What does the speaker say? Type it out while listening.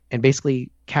and basically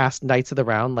cast Knights of the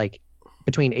Round like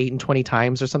between 8 and 20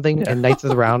 times or something. And Knights of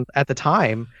the Round at the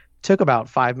time took about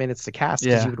 5 minutes to cast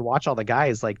because you would watch all the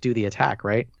guys like do the attack,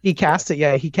 right? He cast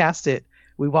it.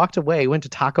 We walked away, went to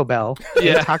Taco Bell.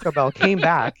 Taco Bell came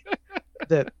back.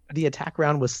 The attack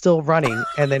round was still running,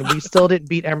 and then we still didn't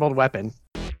beat Emerald Weapon.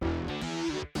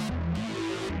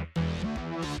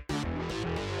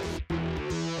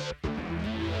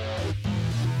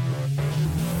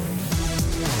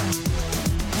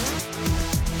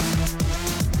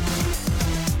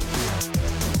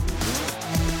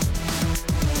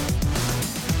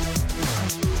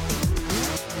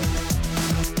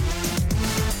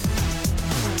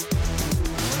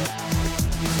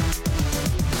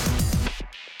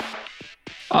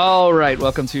 All right,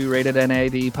 welcome to Rated NA,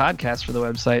 the podcast for the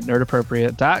website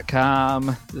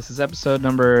nerdappropriate.com. This is episode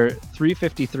number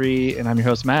 353, and I'm your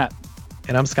host, Matt.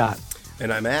 And I'm Scott.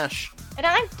 And I'm Ash. And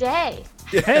I'm Day.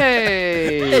 Hey!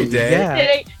 Hey, Day.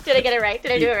 Yeah. Did I get it right?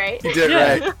 Did I do it right? You did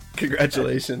it right.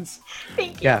 Congratulations.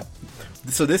 Thank you. Yeah.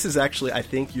 So this is actually, I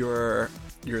think, your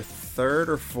third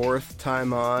or fourth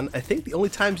time on. I think the only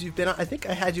times you've been on, I think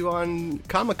I had you on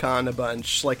Comic-Con a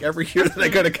bunch. Like every year that I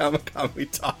go to Comic-Con, we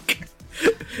talk.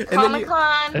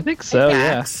 Comic-Con. I think so,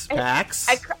 PAX.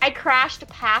 I crashed a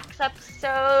PAX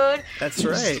episode. That's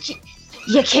right.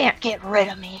 You can't get rid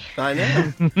of me. I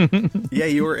know. Yeah,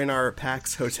 you were in our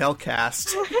PAX hotel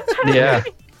cast. Yeah.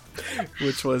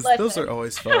 Which was, Listen. those are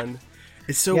always fun.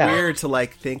 It's so weird to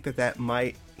like think that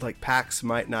might, like PAX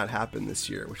might not happen this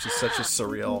year, which is such a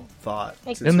surreal thought.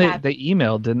 And they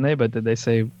emailed, didn't they? But did they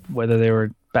say whether they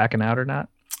were backing out or not?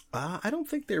 I don't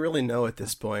think they really know at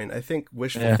this point. I think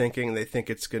wishful thinking. They think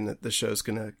the show's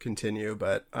gonna continue,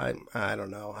 but I don't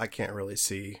know. I can't really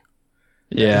see.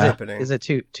 Happening. Is it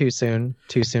too soon?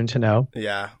 Too soon to know?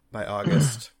 Yeah, by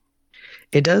August.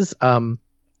 It does.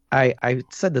 I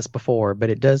said this before, but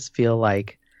it does feel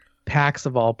like PAX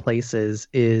of all places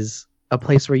is a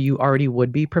place where you already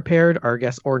would be prepared, or I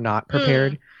guess, or not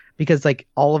prepared, because like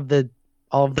all of the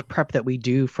prep that we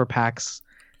do for PAX,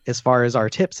 as far as our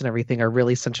tips and everything, are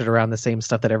really centered around the same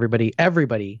stuff that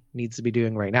everybody needs to be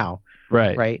doing right now.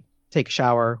 Right. Take a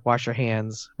shower, wash your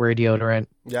hands, wear a deodorant,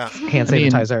 hand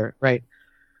sanitizer. Right.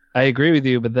 I agree with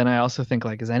you, but then I also think,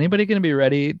 like, is anybody going to be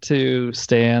ready to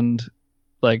stand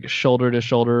like shoulder to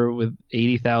shoulder with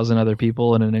 80,000 other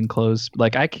people in an enclosed,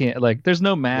 like, I can't, like, there's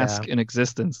no mask in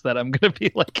existence that I'm going to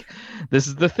be like, this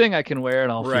is the thing I can wear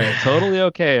and I'll feel totally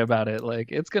okay about it.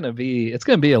 Like, it's going to be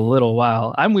a little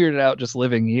while. I'm weirded out just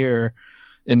living here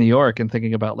in New York and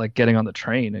thinking about like getting on the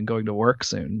train and going to work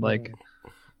soon. Like,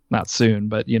 not soon,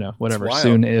 but you know, whatever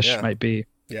soon-ish might be.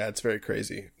 Yeah, it's very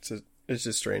crazy. It's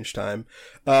a strange time.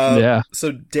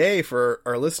 So Day, for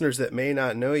our listeners that may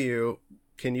not know you,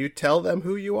 can you tell them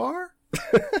who you are?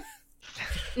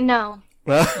 No.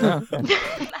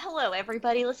 Hello,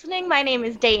 everybody listening. My name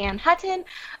is Dayanne Hutton.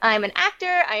 I'm an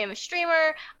actor. I am a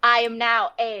streamer. I am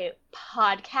now a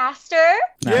podcaster.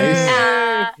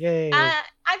 Nice. Yay.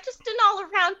 I'm just an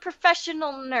all-around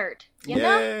professional nerd. You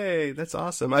know? Yay! That's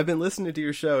awesome. I've been listening to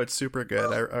your show. It's super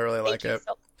good. I really like it.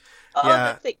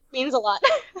 That means a lot.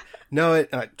 No,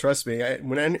 trust me.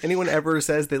 When anyone ever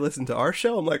says they listen to our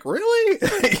show, I'm like, really?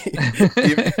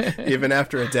 even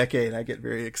after a decade, I get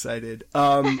very excited.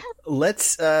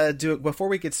 Let's do it before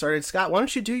we get started. Scott, why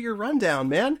don't you do your rundown,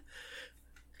 man?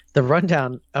 The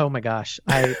rundown. Oh my gosh,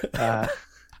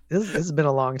 this has been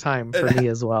a long time for me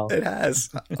as well. It has.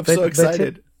 I'm so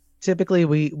excited. Typically,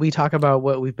 we talk about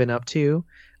what we've been up to.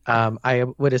 I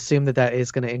would assume that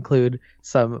is going to include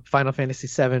some Final Fantasy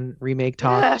VII remake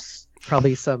talk,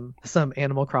 probably some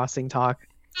Animal Crossing talk,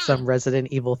 some Resident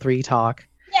Evil 3 talk,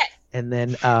 and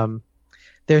then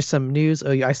there's some news.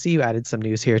 Oh, I see you added some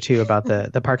news here too about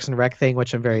the Parks and Rec thing,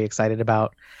 which I'm very excited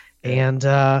about, and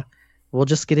we'll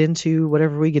just get into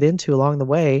whatever we get into along the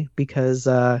way because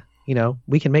you know,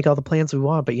 we can make all the plans we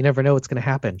want, but you never know what's going to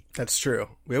happen. That's true.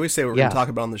 We always say what we're going to talk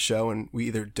about on the show, and we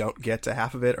either don't get to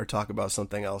half of it or talk about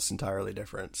something else entirely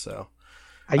different. So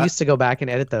I used to go back and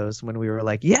edit those when we were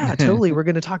like, yeah, totally, we're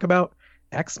going to talk about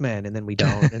X-Men, and then we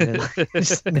don't, and then it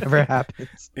just never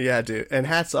happens. Yeah, dude. And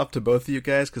hats off to both of you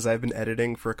guys, because I've been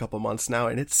editing for a couple months now,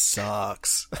 and it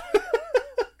sucks.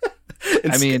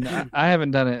 I mean, I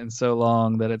haven't done it in so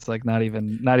long that it's like not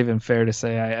even fair to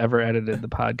say I ever edited the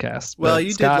podcast. Well,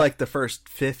 you did like the first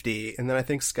 50, and then I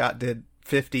think Scott did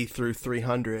 50 through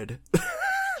 300.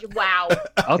 Wow.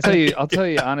 I'll tell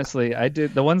you honestly, I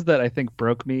did the ones that I think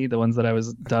broke me, the ones that I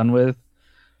was done with.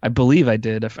 I believe I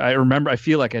did. If I remember, I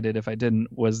feel like I did. If I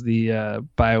didn't, was the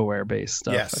BioWare based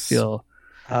stuff. Yes. I feel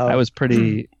I was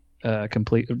pretty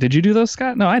complete. Did you do those,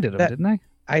 Scott? No, I did them, didn't I?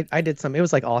 I did some. It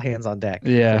was like all hands on deck.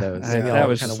 Yeah, for those. that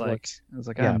was kind just of like worked. I was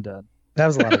like, Yeah. I'm done. That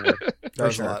was a lot of work. That For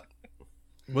was sure. a lot.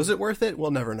 Was it worth it?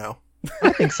 We'll never know.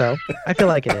 I think so. I feel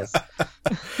like it is.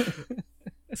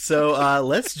 So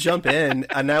let's jump in,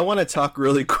 and I want to talk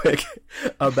really quick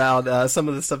about some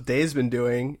of the stuff Day's been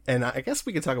doing, and I guess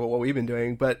we can talk about what we've been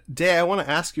doing. But Day, I want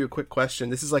to ask you a quick question.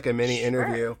 This is like a mini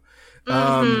interview.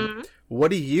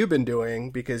 What have you been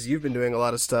doing? Because you've been doing a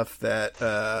lot of stuff that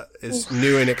is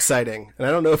new and exciting, and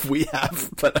I don't know if we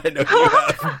have, but I know you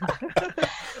have.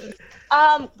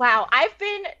 Wow, I've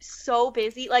been so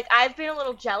busy. Like, I've been a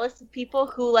little jealous of people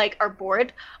who, like, are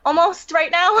bored almost right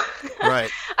now. Right.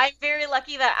 I'm very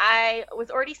lucky that I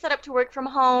was already set up to work from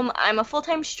home. I'm a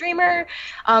full-time streamer.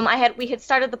 We had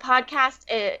started the podcast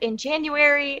in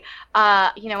January.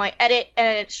 I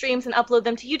edit streams and upload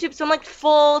them to YouTube. So I'm, like,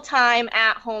 full-time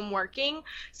at home working.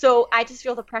 So I just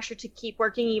feel the pressure to keep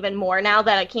working even more now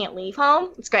that I can't leave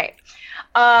home. It's great.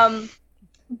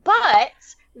 But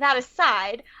that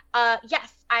aside,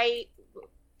 yes, I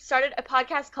started a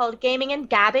podcast called Gaming and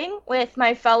Gabbing with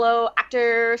my fellow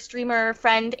actor, streamer,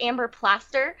 friend, Amber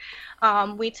Plaster.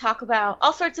 We talk about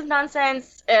all sorts of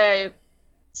nonsense,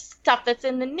 stuff that's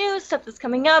in the news, stuff that's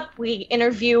coming up. We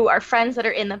interview our friends that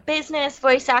are in the business,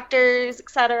 voice actors,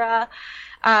 etc.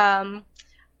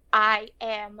 I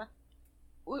am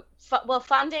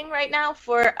funding right now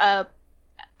for a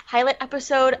pilot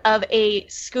episode of a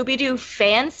Scooby-Doo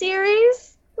fan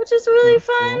series, which is really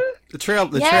fun. Cool. The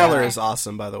trailer is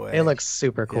awesome, by the way. It looks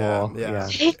super cool. Yeah.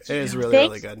 Thank It is you. really,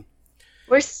 really good.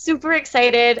 We're super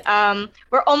excited.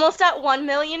 We're almost at 1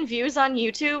 million views on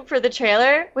YouTube for the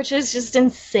trailer, which is just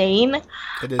insane.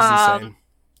 It is insane.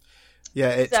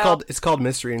 Yeah, so- it's called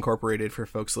Mystery Incorporated for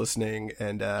folks listening,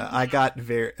 and I got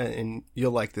and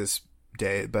you'll like this,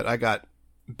 Day, but I got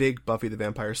big Buffy the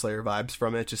Vampire Slayer vibes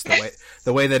from it, just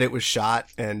the way that it was shot,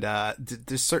 and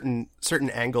there's certain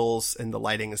angles and the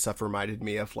lighting and stuff reminded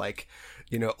me of, like,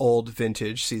 old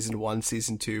vintage season 1,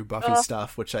 season 2 Buffy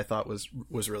stuff, which I thought was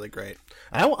really great.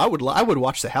 I would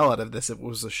watch the hell out of this if it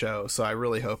was a show, so I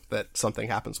really hope that something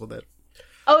happens with it.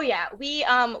 Oh yeah, we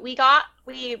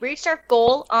reached our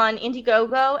goal on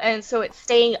Indiegogo, and so it's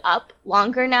staying up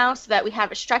longer now, so that we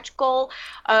have a stretch goal.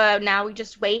 Now we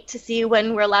just wait to see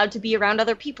when we're allowed to be around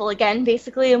other people again,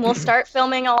 basically, and we'll start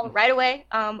filming all right away.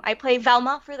 I play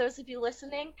Velma, for those of you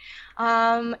listening,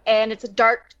 and it's a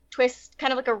dark twist,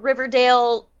 kind of like a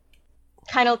Riverdale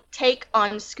kind of take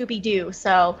on Scooby-Doo.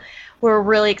 So we're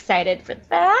really excited for that.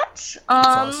 That's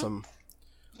awesome.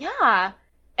 Yeah.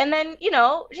 And then,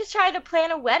 just try to plan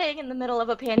a wedding in the middle of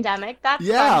a pandemic. That's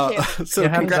fun too. So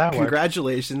how does that work?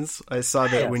 congratulations. I saw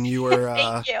that when you were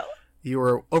Thank you. you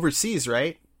were overseas,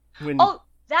 right? Oh,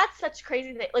 that's such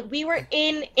crazy thing. Like, we were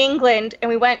in England and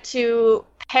we went to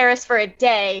Paris for a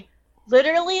day,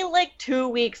 literally like 2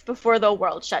 weeks before the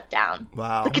world shut down.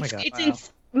 Wow. Like, my God.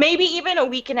 it's maybe even a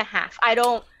week and a half.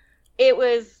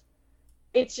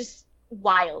 It's just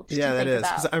wild. Yeah, to that think is.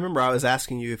 about. 'Cause I remember I was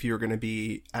asking you if you were going to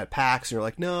be at PAX, and you're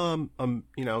like, "No, I'm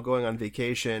going on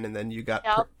vacation," and then you got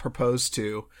Yep. proposed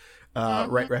to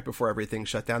right before everything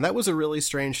shut down. That was a really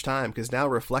strange time, because now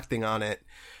reflecting on it,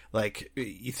 like,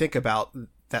 you think about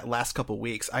that last couple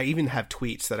weeks. I even have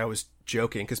tweets that I was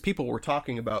joking, because people were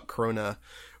talking about Corona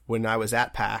when I was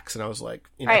at PAX, and I was like,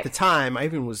 Right. at the time, I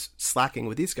even was slacking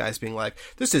with these guys, being like,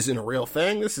 "This isn't a real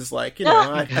thing. This is like,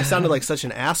 I sounded like such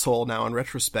an asshole now in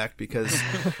retrospect, because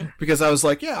I was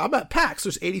like, yeah, I'm at PAX.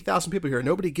 There's 80,000 people here.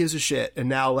 Nobody gives a shit. And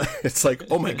now it's like,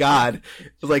 oh my God,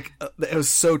 like, it was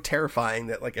so terrifying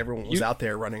that, like, everyone was out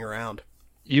there running around.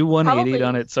 You 180'd Probably.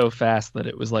 on it so fast that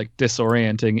it was like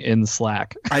disorienting in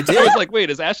Slack. I did. I was like, wait,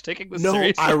 is Ash taking this No,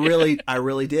 seriously? I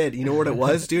really did. You know what it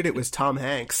was, dude? It was Tom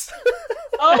Hanks.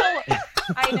 Oh,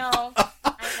 I know.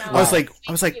 I was like,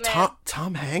 Thank you, man.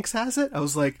 Tom Hanks has it? I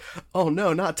was like, oh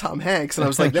no, not Tom Hanks. And I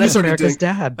was like, then He's America's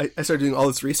dad. I started doing all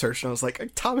this research, and I was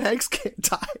like, Tom Hanks can't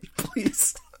die,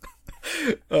 please.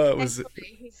 It was,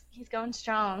 He's going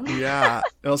strong. yeah.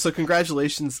 Also,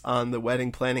 congratulations on the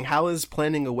wedding planning. How is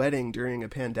planning a wedding during a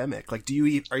pandemic? Like, are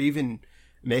you even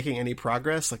making any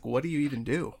progress? Like, what do you even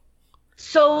do?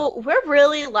 So we're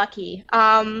really lucky.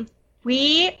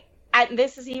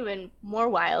 This is even more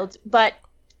wild, but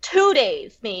 2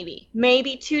 days,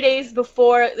 maybe 2 days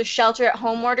before the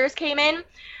shelter-at-home orders came in,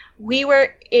 we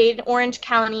were in Orange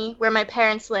County, where my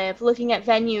parents live, looking at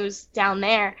venues down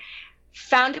there.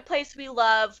 Found a place we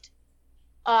loved.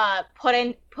 Put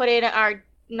in our,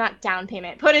 not down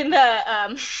payment. Put in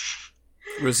the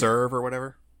Reserve or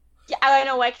whatever? Yeah, I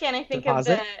know. Why can't I think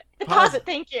Deposit? of the deposit?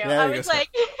 Thank you. There I you was go. like,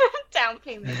 down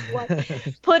payment. What?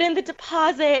 Put in the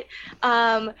deposit.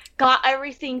 Got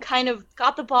everything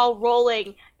got the ball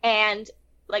rolling, and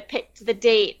like picked the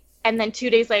date, and then 2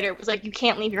 days later it was like, you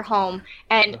can't leave your home,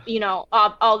 and you know,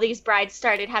 all these brides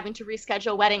started having to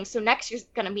reschedule weddings, so next year's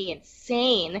gonna be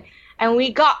insane. And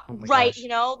we got right, you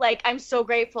know, like, I'm so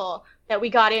grateful that we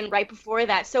got in right before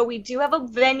that. So we do have a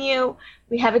venue,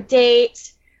 we have a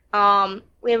date,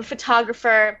 we have a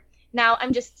photographer. Now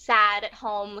I'm just sad at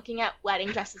home looking at wedding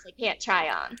dresses I can't try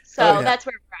on. So that's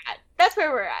where we're at. That's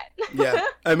where we're at. Yeah.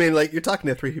 I mean, like, you're talking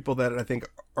to 3 people that I think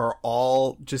are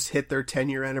all just hit their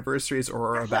 10-year anniversaries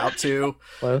or are about to.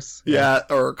 Close. Yeah,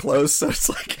 or close. So it's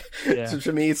like, so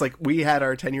to me, it's like we had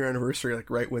our 10-year anniversary,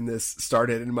 like, right when this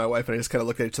started, and my wife and I just kind of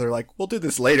looked at each other like, we'll do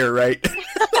this later, right?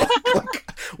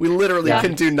 Like, we literally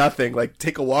can do nothing. Like,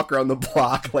 take a walk around the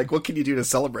block. Like, what can you do to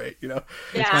celebrate, you know?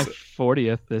 Yeah. It's my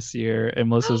 40th this year, and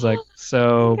Melissa's like,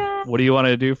 so what do you want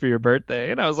to do for your birthday?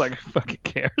 And I was like, who fucking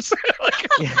cares? Like,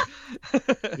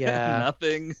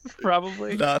 nothing,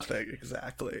 probably. Nothing,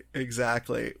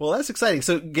 exactly. Well, that's exciting.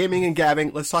 So, gaming and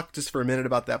gabbing, let's talk just for a minute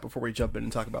about that before we jump in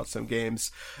and talk about some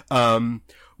games. What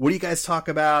do you guys talk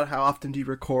about? How often do you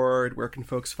record? Where can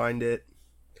folks find it?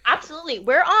 Absolutely.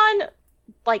 We're on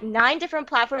like 9 different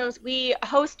platforms. We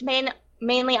host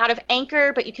mainly out of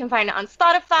Anchor, but you can find it on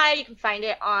Spotify, you can find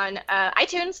it on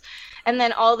iTunes, and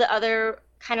then all the other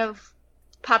kind of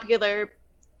popular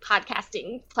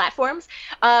podcasting platforms.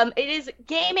 It is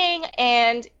gaming,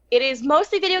 and it is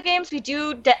mostly video games. We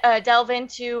do delve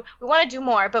into, we want to do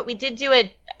more, but we did do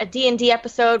a D&D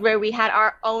episode where we had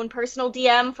our own personal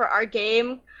DM for our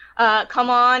game come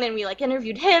on, and we like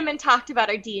interviewed him and talked about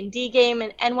our D&D game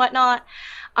and whatnot.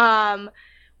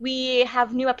 We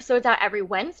have new episodes out every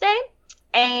Wednesday,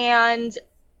 and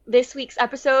this week's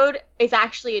episode is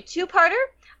actually a 2-parter.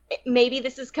 Maybe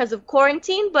this is because of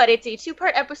quarantine, but it's a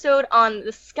 2-part episode on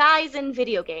the skies in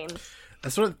video games.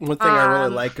 That's one thing I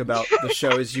really like about the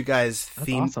show is you guys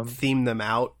theme them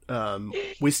out.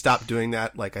 We stopped doing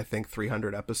that, like, I think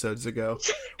 300 episodes ago,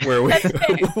 where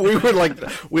we were like,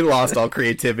 we lost all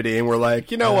creativity, and we're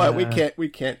like, you know what, we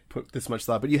can't put this much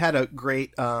thought. But you had a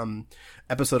great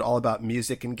episode all about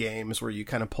music and games, where you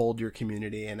kind of polled your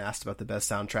community and asked about the best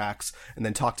soundtracks, and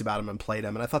then talked about them and played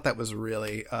them. And I thought that was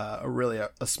really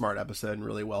a smart episode and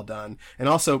really well done, and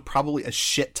also probably a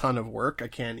shit ton of work. I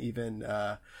can't even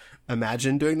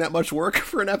imagine doing that much work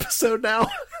for an episode now.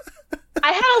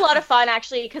 I had a lot of fun,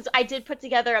 actually, because I did put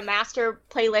together a master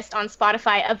playlist on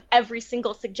Spotify of every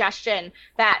single suggestion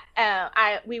that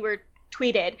we were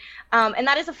tweeted, and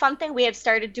that is a fun thing we have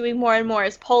started doing more and more,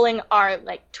 is polling our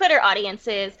like Twitter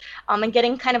audiences and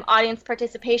getting kind of audience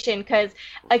participation, because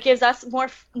it gives us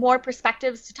more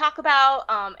perspectives to talk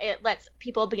about. It lets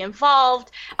people be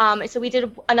involved. So we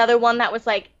did another one that was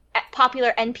like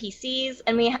popular NPCs,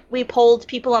 and we polled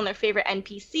people on their favorite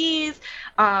NPCs.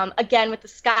 Again, with the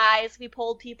skies, we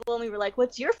polled people, and we were like,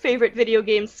 what's your favorite video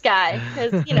game sky?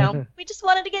 Because, you know, we just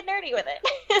wanted to get nerdy with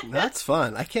it. That's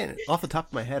fun. I can't, off the top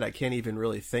of my head, I can't even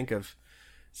really think of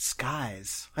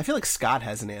skies. I feel like Scott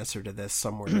has an answer to this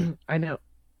somewhere. I know.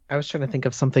 I was trying to think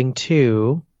of something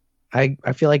too. I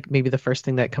feel like maybe the first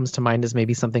thing that comes to mind is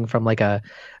maybe something from like a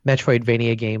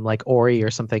Metroidvania game like Ori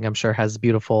or something. I'm sure has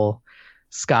beautiful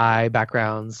sky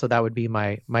backgrounds, so that would be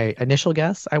my initial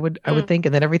guess. I would think,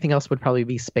 and then everything else would probably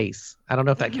be space. I don't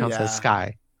know if that counts as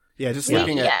sky. Yeah, just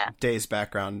looking at Day's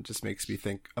background just makes me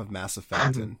think of Mass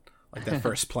Effect and like that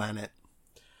first planet.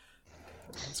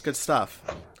 It's good stuff.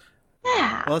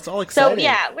 Yeah. Well, it's all exciting. So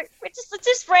yeah, we're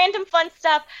just random fun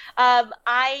stuff.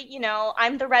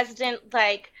 I'm the resident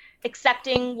like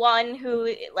accepting one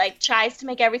who like tries to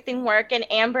make everything work, and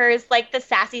Amber is like the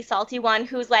sassy, salty one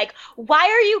who's like, why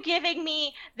are you giving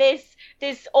me this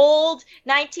old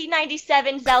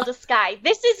 1997 Zelda sky?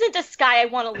 This isn't a sky I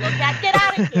want to look at. Get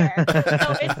out of here.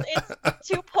 So it's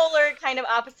 2 polar kind of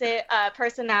opposite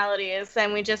personalities,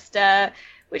 and we just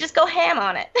go ham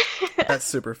on it. That's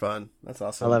super fun. That's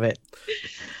awesome. I love it.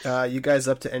 You guys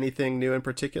up to anything new in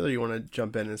particular? You want to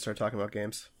jump in and start talking about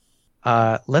games?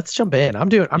 Let's jump in. I'm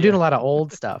doing a lot of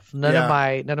old stuff. None of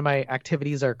my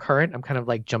activities are current. I'm kind of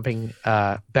like jumping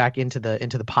back into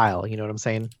the pile. You know what I'm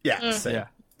saying? Yeah. Same.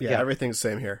 Yeah, everything's the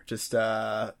same here. Just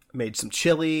made some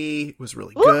chili. It was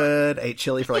really good. Ate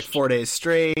chili for like 4 days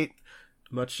straight,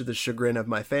 much to the chagrin of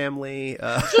my family.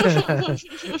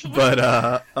 But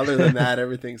other than that,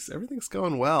 everything's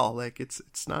going well. Like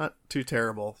it's not too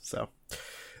terrible. So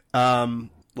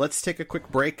let's take a quick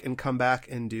break and come back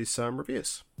and do some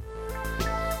reviews.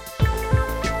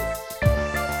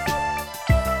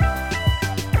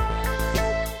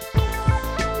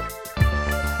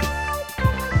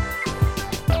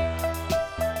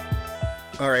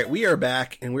 All right, we are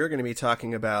back, and we're going to be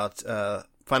talking about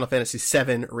Final Fantasy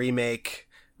VII Remake,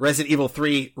 Resident Evil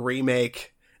 3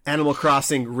 Remake, Animal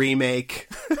Crossing remake.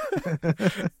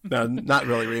 No, not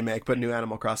really remake, but new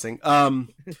Animal Crossing.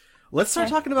 Let's start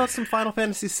talking about some Final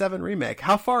Fantasy VII remake.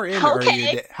 How far in are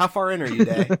you? How far in are you,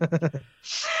 Day?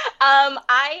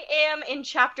 I am in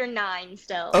chapter 9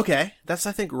 still. Okay, that's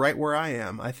I think right where I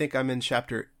am. I think I'm in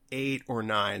chapter 8 or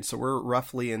 9, so we're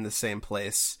roughly in the same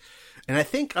place. And I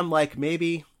think I'm like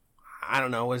maybe, I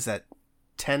don't know, what is that,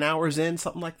 10 hours in,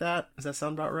 something like that? Does that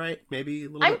sound about right? Maybe a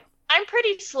little bit? I'm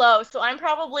pretty slow, so I'm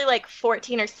probably like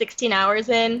 14 or 16 hours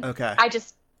in. Okay. I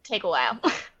just take a while.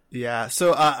 Yeah,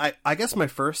 so I guess my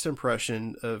first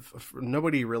impression of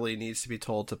nobody really needs to be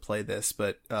told to play this,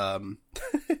 but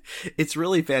it's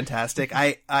really fantastic.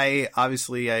 I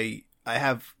obviously I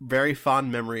have very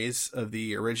fond memories of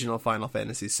the original Final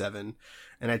Fantasy VII,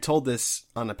 and I told this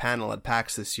on a panel at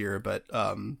PAX this year, but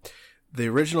the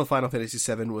original Final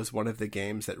Fantasy VII was one of the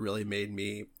games that really made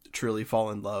me truly fall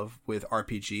in love with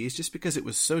RPGs, just because it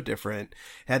was so different.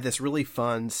 It had this really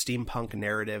fun steampunk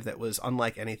narrative that was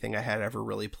unlike anything I had ever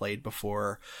really played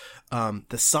before.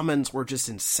 The summons were just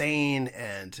insane,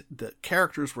 and the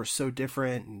characters were so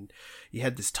different, and you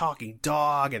had this talking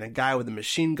dog and a guy with a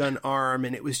machine gun arm,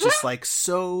 and it was just like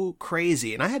so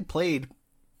crazy. And I had played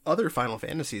other Final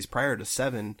Fantasies prior to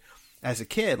 7 as a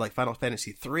kid, like Final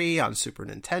Fantasy III on Super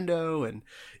Nintendo, and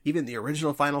even the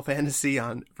original Final Fantasy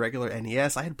on regular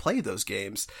NES. I had played those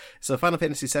games. So Final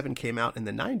Fantasy VII came out in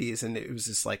the 90s, and it was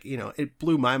just like, you know, it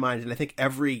blew my mind. And I think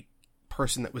every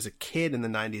person that was a kid in the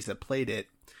 90s that played it,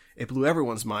 it blew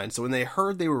everyone's mind. So when they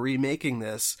heard they were remaking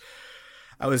this,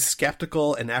 I was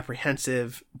skeptical and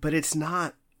apprehensive, but it's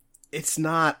not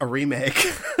a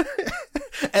remake.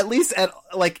 At least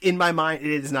in my mind,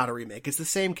 it is not a remake. It's the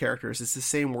same characters. It's the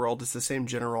same world. It's the same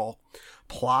general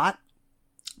plot.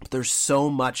 But there's so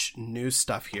much new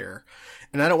stuff here.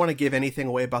 And I don't want to give anything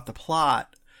away about the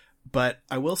plot, but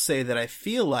I will say that I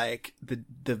feel like the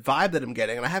vibe that I'm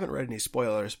getting, and I haven't read any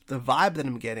spoilers, but the vibe that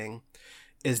I'm getting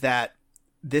is that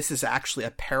this is actually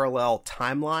a parallel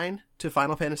timeline to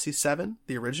Final Fantasy VII,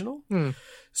 the original.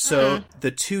 So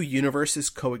the two universes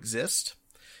coexist.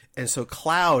 And so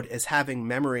Cloud is having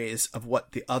memories of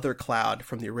what the other Cloud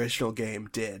from the original game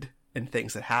did and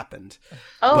things that happened.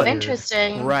 Oh,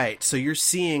 interesting. Right. So you're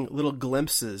seeing little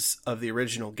glimpses of the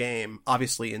original game,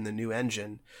 obviously in the new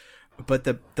engine, but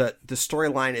the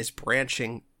storyline is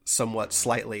branching somewhat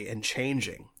slightly and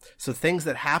changing. So things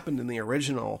that happened in the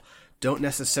original don't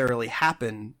necessarily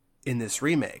happen in this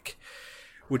remake,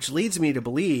 which leads me to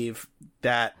believe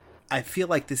that I feel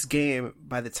like this game,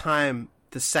 by the time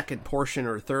the second portion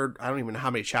or third, I don't even know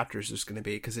how many chapters there's going to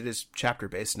be because it is chapter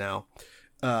based now.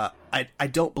 I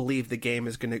don't believe the game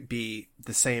is going to be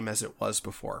the same as it was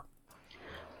before.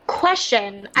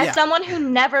 Question: as someone who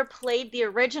never played the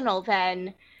original,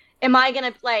 then am I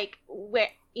going to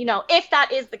if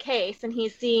that is the case and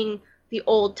he's seeing the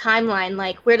old timeline,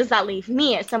 like where does that leave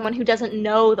me as someone who doesn't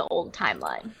know the old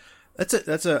timeline?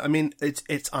 I mean,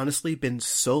 it's honestly been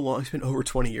so long. It's been over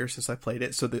 20 years since I played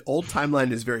it. So the old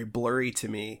timeline is very blurry to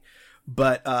me,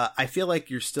 but, I feel like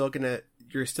you're still going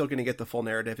to get the full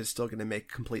narrative. It's still going to make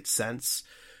complete sense,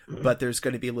 but there's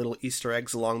going to be little Easter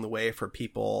eggs along the way for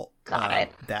people,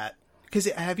 because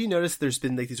have you noticed there's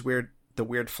been like these weird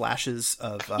flashes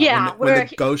of, when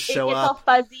the ghosts show up, all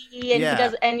fuzzy and he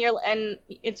does, and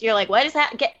you're like, what is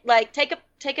that? Get like, take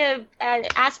a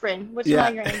aspirin. What's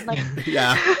migraine? Like,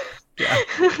 yeah.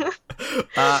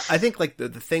 I think like the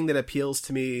thing that appeals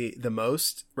to me the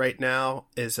most right now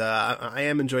is I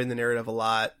am enjoying the narrative a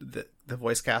lot. The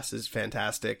voice cast is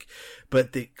fantastic,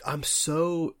 but the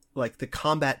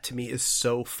combat to me is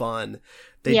so fun.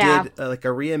 They did like a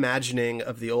reimagining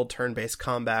of the old turn-based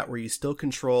combat where you still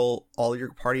control all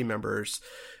your party members,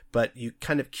 but you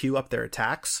kind of queue up their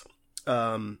attacks.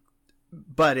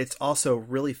 But it's also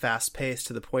really fast-paced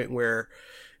to the point where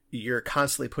you're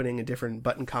constantly putting in different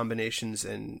button combinations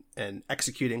and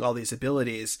executing all these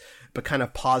abilities, but kind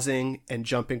of pausing and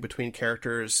jumping between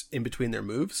characters in between their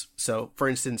moves. So, for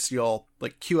instance, you'll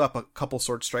like queue up a couple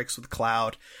sword strikes with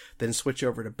Cloud, then switch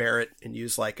over to Barret and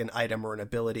use like an item or an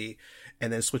ability,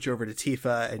 and then switch over to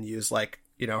Tifa and use like,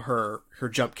 you know, her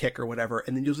jump kick or whatever,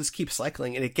 and then you'll just keep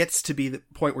cycling, and it gets to be the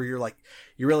point where you're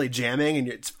really jamming and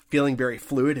it's feeling very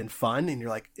fluid and fun, and you're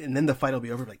like, and then the fight will be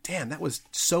over, like, damn, that was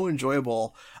so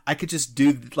enjoyable. I could just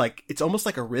do like, it's almost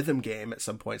like a rhythm game at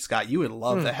some point. Scott, you would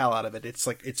love the hell out of it. It's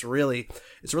like, it's really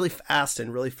fast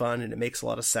and really fun, and it makes a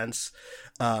lot of sense.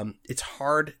 It's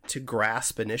hard to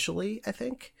grasp initially, I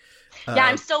think.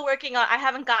 I'm still working on. I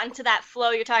haven't gotten to that flow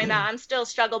you're talking about. I'm still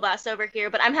struggle bus over here,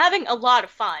 but I'm having a lot of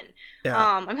fun. Yeah.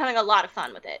 I'm having a lot of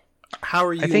fun with it. How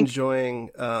are you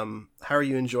enjoying? How are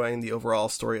you enjoying the overall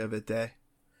story of it, Day?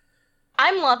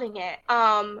 I'm loving it.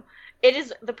 It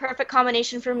is the perfect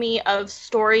combination for me of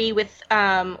story with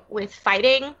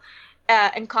fighting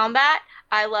and combat.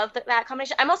 I love that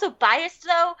combination. I'm also biased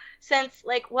though, since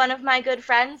like one of my good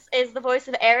friends is the voice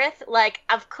of Aerith. Like,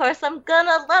 of course I'm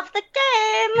gonna love the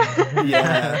game.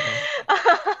 Yeah.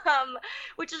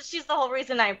 She's the whole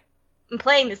reason I'm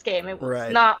playing this game. It was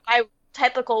Right. not my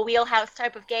typical wheelhouse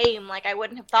type of game. Like, I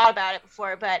wouldn't have thought about it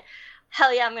before, but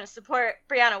hell yeah, I'm gonna support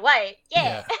Brianna White.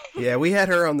 Yeah. Yeah, we had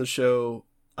her on the show,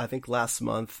 I think last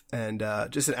month, and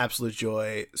just an absolute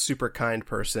joy, super kind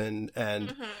person,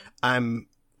 and I'm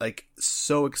like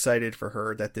so excited for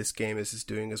her that this game is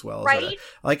doing as well. Right?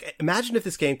 Like, imagine if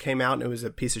this game came out and it was a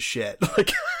piece of shit.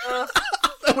 Like,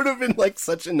 that would have been like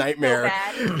such a nightmare.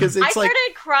 Because I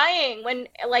started crying when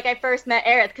like I first met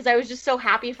Aerith because I was just so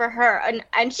happy for her,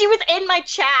 and she was in my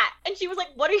chat and she was like,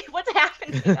 "What's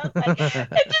happening?" I was like, "I'm just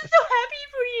so happy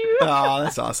for you." Oh,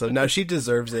 that's awesome. No, she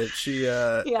deserves it. She,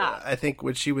 I think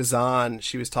when she was on,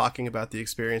 she was talking about the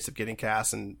experience of getting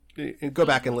cast, and go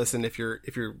back and listen if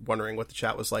you're wondering what the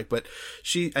chat was like. But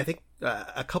she, I think,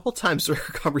 a couple times during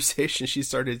her conversation, she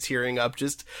started tearing up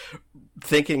just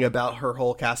thinking about her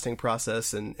whole casting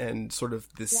process and sort of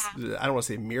this, I don't want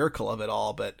to say miracle of it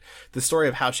all, but the story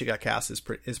of how she got cast is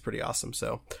pretty awesome.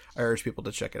 So I urge people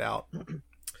to check it out.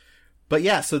 But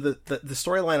yeah, so the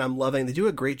storyline I'm loving. They do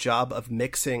a great job of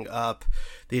mixing up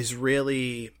these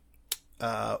really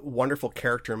wonderful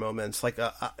character moments. Like,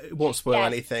 it won't spoil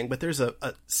anything, but there's a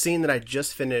scene that I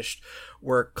just finished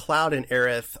where Cloud and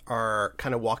Aerith are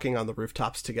kind of walking on the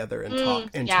rooftops together and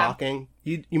talking.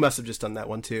 You must have just done that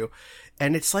one too.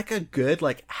 And it's like a good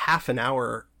like half an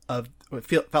hour of,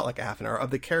 felt like a half an hour of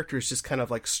the characters just kind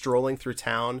of like strolling through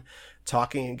town,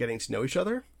 talking and getting to know each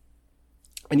other.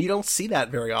 And you don't see that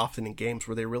very often in games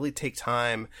where they really take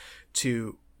time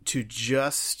to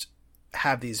just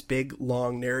have these big,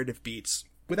 long narrative beats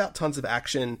without tons of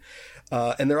action.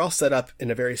 And they're all set up in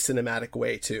a very cinematic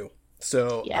way too.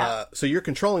 So, so you're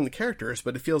controlling the characters,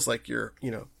 but it feels like you're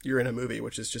in a movie,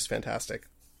 which is just fantastic.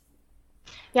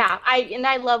 Yeah,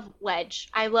 I love Wedge.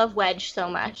 I love Wedge so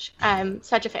much. I'm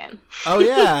such a fan. Oh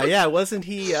yeah. Wasn't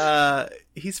he,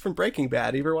 he's from Breaking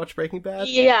Bad. You ever watch Breaking Bad?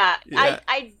 Yeah.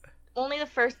 I only the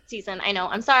first season. I know.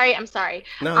 I'm sorry.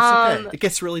 No, it's okay. It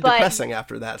gets really depressing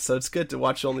after that, so it's good to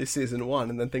watch only season 1,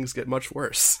 and then things get much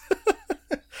worse.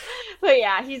 But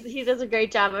yeah, he does a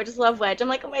great job. I just love Wedge. I'm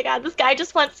like, oh my god, this guy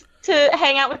just wants to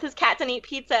hang out with his cats and eat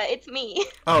pizza. It's me.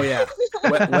 Oh yeah,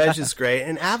 Wedge is great,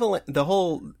 and the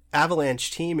whole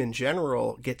Avalanche team in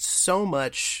general gets so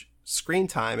much screen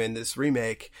time in this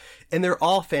remake, and they're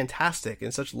all fantastic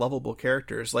and such lovable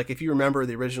characters. Like, if you remember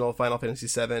the original Final Fantasy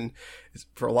VII,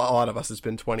 for a lot of us it's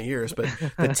been 20 years, but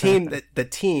the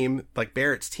team, like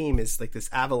Barrett's team, is like this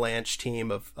Avalanche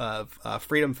team of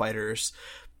freedom fighters.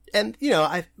 And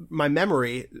my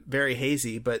memory, very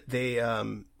hazy, but they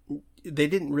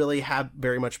didn't really have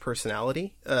very much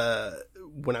personality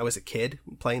when I was a kid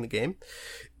playing the game.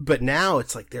 But now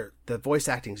it's like the voice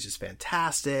acting is just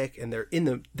fantastic, and they're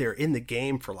in the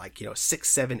game for like 6,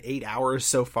 7, 8 hours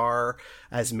so far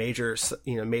as major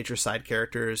side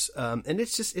characters. And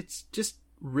it's just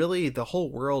really, the whole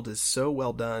world is so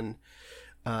well done,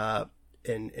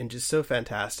 and just so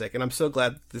fantastic. And I'm so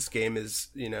glad this game is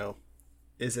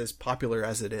as popular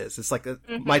as it is. It's like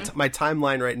my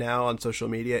timeline right now on social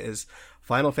media is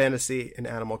Final Fantasy and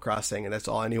Animal Crossing, and that's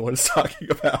all anyone's talking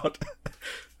about.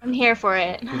 I'm here for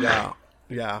it.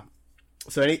 Yeah.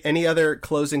 So any other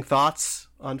closing thoughts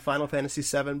on Final Fantasy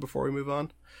VII before we move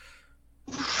on?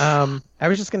 I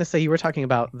was just going to say, you were talking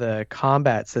about the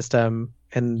combat system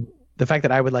and the fact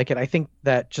that I would like it. I think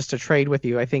that, just to trade with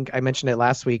you, I think I mentioned it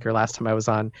last week or last time I was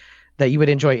on, that you would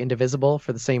enjoy Indivisible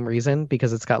for the same reason,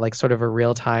 because it's got like sort of a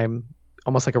real-time,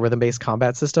 almost like a rhythm-based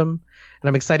combat system. And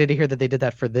I'm excited to hear that they did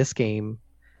that for this game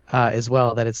as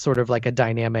well, that it's sort of like a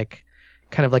dynamic,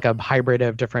 kind of like a hybrid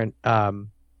of different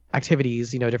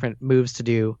activities, different moves to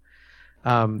do.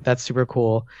 That's super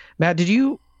cool. Matt, did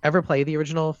you ever play the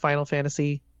original Final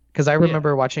Fantasy? Because I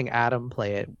remember watching Adam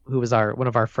play it, who was one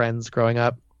of our friends growing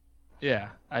up. Yeah,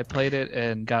 I played it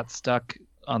and got stuck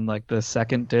on like the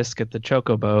second disc at the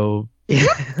Chocobo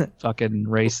fucking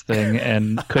race thing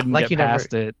and couldn't get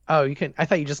past it. Oh, you can. I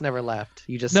thought you just never left.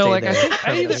 You just stayed there.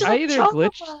 I either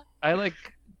glitched. I like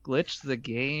glitched the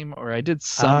game, or I did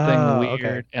something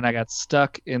weird, and I got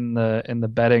stuck in the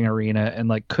betting arena and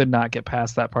like could not get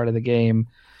past that part of the game.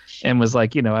 and was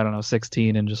like, I don't know,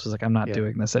 16, and just was like, I'm not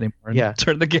doing this anymore. And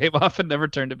turned the game off and never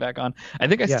turned it back on. I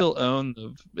think I still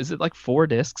own is it like 4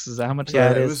 discs? Is that how much? Yeah,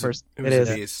 that it is? is. It was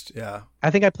a beast. Yeah.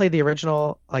 I think I played the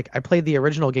original. I played the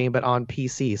original game, but on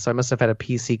PC. So I must have had a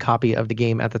PC copy of the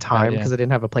game at the time because I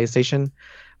didn't have a PlayStation.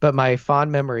 But my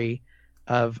fond memory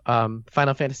of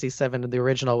Final Fantasy VII, the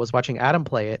original, was watching Adam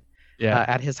play it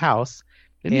at his house.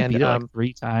 Didn't he beat it like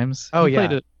 3 times? Oh, he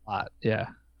played it a lot. Yeah.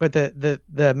 But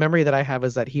the memory that I have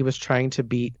is that he was trying to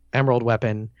beat Emerald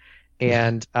Weapon,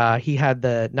 and he had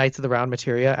the Knights of the Round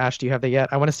materia. Ash, do you have that yet?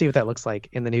 I want to see what that looks like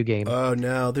in the new game. Oh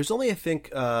no, there's only I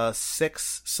think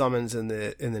 6 summons in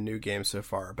the new game so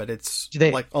far, but it's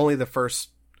like only the first.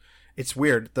 It's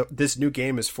weird. This new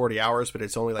game is 40 hours, but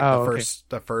it's only like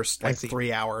the first like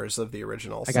 3 hours of the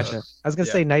original. I gotcha. I was gonna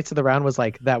say Knights of the Round was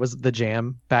that was the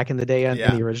jam back in the day in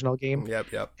the original game.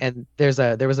 Yep. And there was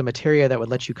a materia that would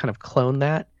let you kind of clone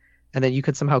that, and then you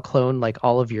could somehow clone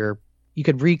you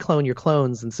could re-clone your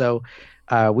clones. And so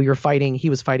he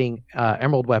was fighting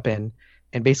Emerald Weapon,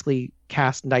 and basically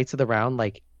cast Knights of the Round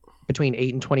like between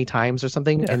 8 and 20 times or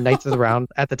something. And Knights of the Round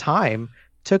at the time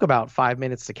took about 5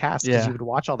 minutes to cast because you would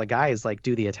watch all the guys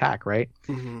do the attack, right?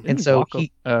 Mm-hmm. And so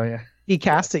he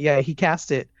cast it. He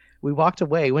cast it. We walked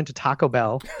away, went to Taco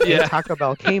Bell. Taco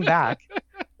Bell came back.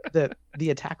 The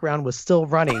attack round was still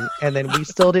running, and then we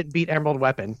still didn't beat Emerald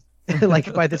Weapon.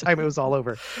 By the time it was all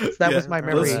over. So that was my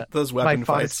memory. Those weapon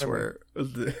fights were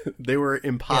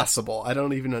impossible. I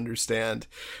don't even understand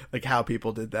how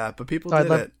people did that, but people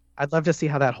did it. I'd love to see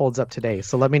how that holds up today.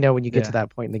 So let me know when you get to that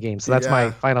point in the game. So that's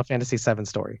my Final Fantasy VII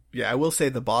story. Yeah, I will say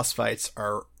the boss fights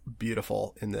are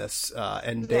beautiful in this,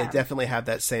 and they definitely have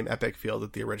that same epic feel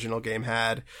that the original game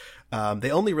had. They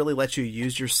only really let you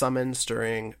use your summons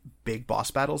during big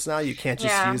boss battles now. You can't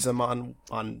just use them on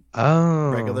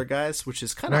regular guys, which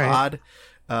is kind of odd.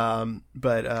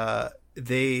 But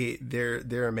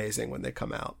they're amazing when they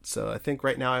come out. So I think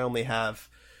right now I only have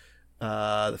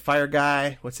the fire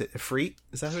guy. What's it? Ifrit?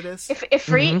 Is that who it is?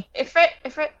 Ifrit,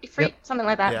 something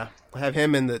like that. Yeah, I have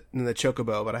him in the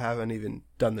chocobo, but I haven't even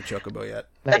done the chocobo yet.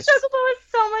 Nice. The chocobo is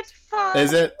so much fun.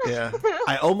 Is it? Yeah.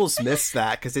 I almost missed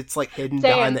that because it's hidden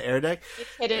behind the air deck.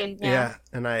 It's hidden. Yeah,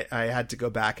 and I had to go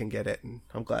back and get it, and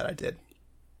I'm glad I did.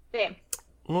 Same.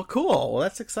 Well, cool. Well,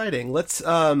 that's exciting. Let's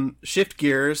shift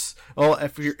gears. Well,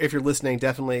 if you're listening,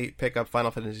 definitely pick up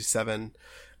Final Fantasy VII.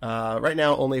 Right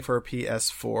now, only for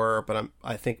PS4, but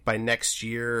I think by next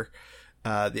year,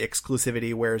 the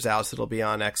exclusivity wears out, so it'll be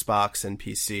on Xbox and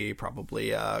PC probably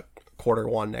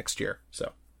Q1 next year.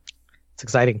 So it's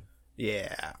exciting.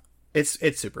 Yeah, it's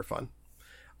super fun.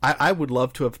 I would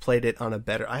love to have played it on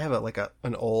I have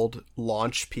an old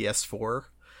launch PS4.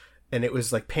 And it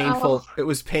was painful. Oh. It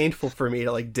was painful for me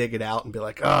to dig it out and be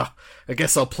I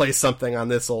guess I'll play something on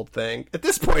this old thing. At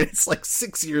this point, it's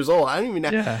 6 years old. I don't even know.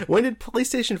 Yeah. When did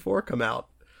PlayStation 4 come out?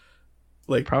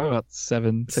 Probably about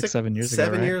 7 years ago. 7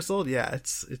 years old. Yeah,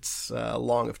 it's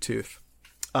long of tooth.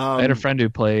 I had a friend who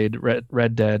played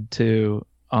Red Dead 2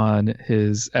 on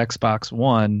his Xbox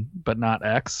One, but not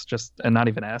X, and not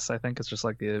even S. I think it's just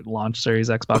the launch series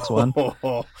Xbox One.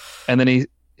 And then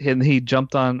he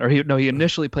jumped on, he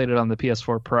initially played it on the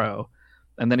PS4 Pro,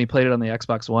 and then he played it on the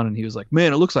Xbox One, and he was like,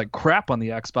 "Man, it looks like crap on the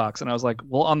Xbox." And I was like,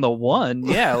 "Well, on the One,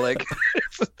 yeah,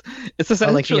 it's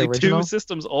essentially 2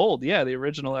 systems old." Yeah, the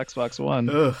original Xbox One.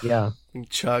 Ugh. Yeah,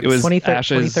 Chugs. It was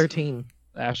 2013.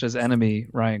 Ash's enemy,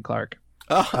 Ryan Clark.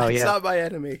 Oh, it's not my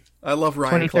enemy. I love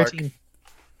Ryan 2013. Clark.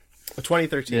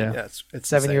 2013. Yeah, it's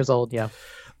 7 years old. Yeah.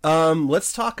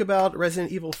 Let's talk about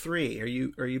Resident Evil 3.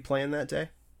 Are you playing that day?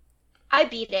 I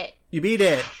beat it. You beat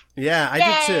it. Yeah,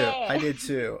 I did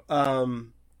too.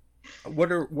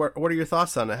 What are your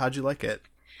thoughts on it? How'd you like it?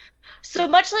 So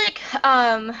much like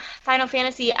Final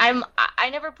Fantasy, I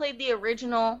never played the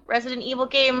original Resident Evil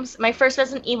games. My first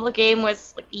Resident Evil game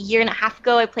was a year and a half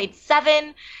ago. I played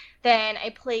 7. Then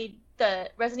I played the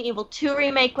Resident Evil 2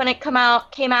 remake when it came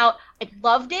out. I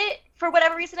loved it. For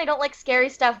whatever reason, I don't like scary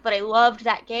stuff, but I loved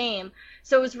that game.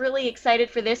 So I was really excited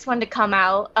for this one to come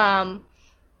out.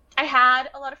 I had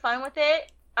a lot of fun with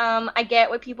it. I get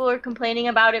what people are complaining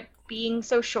about it being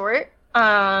so short.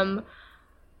 Again,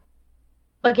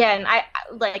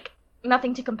 I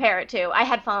nothing to compare it to. I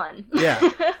had fun.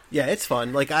 Yeah, it's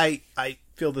fun. I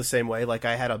feel the same way.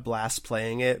 I had a blast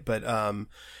playing it, but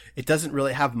it doesn't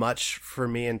really have much for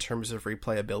me in terms of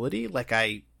replayability.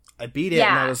 I beat it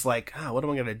and I was like, what am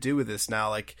I going to do with this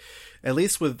now? At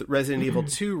least with Resident Evil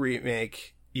 2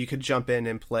 remake, you could jump in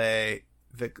and play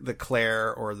the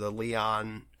Claire or the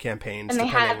Leon campaigns. And they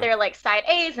had their side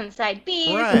A's and side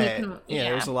B's. Right. And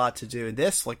there was a lot to do.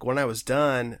 This, when I was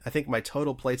done, I think my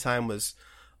total playtime was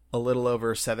a little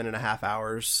over 7.5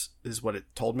 hours is what it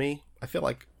told me. I feel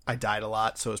like I died a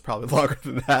lot, so it's probably longer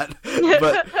than that.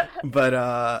 but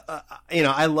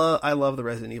I love the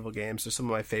Resident Evil games. They're some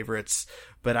of my favorites.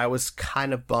 But I was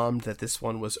kind of bummed that this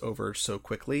one was over so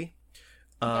quickly.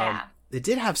 It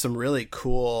did have some really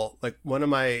cool, like one of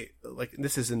my, like,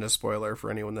 this isn't a spoiler for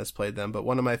anyone that's played them, but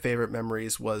one of my favorite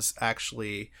memories was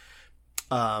actually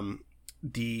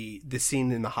the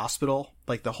scene in the hospital.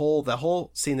 Like the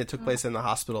whole scene that took place in the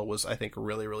hospital was, I think,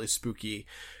 really, really spooky,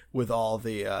 with all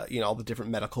the all the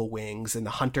different medical wings and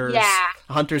the hunters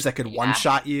that could one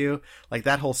shot you. Like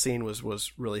that whole scene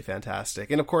was really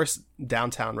fantastic. And of course,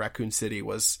 downtown Raccoon City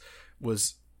was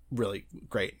really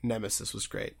great. Nemesis was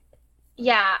great.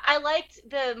 Yeah, I liked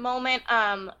the moment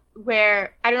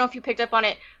where, I don't know if you picked up on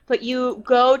it, but you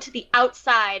go to the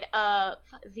outside of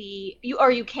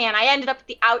I ended up at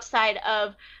the outside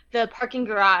of the parking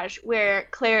garage where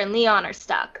Claire and Leon are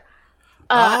stuck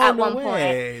at one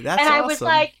point. That's and awesome.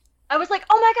 I was like,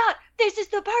 oh my god, this is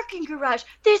the parking garage.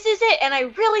 This is it. And I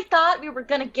really thought we were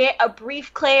going to get a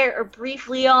brief Claire or brief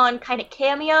Leon kind of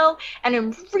cameo. And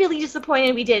I'm really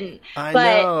disappointed we didn't. I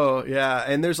know, yeah.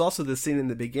 And there's also the scene in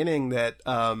the beginning that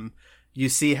you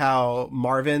see how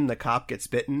Marvin, the cop, gets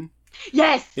bitten.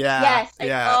 Yes. Yeah. Yes.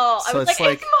 Yeah. I was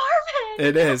like, it's Marvin.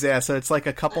 It is, yeah. So it's like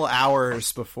a couple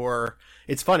hours before.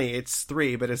 It's funny, it's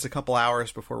 3, but it's a couple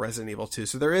hours before Resident Evil 2.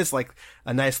 So there is like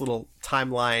a nice little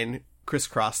timeline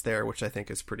crisscross there, which I think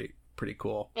is pretty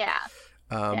cool. Yeah.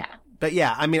 But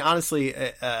yeah, I mean, honestly,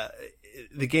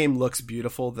 the game looks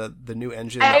beautiful. The new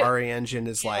engine, the RE engine,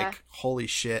 is like, holy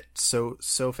shit, so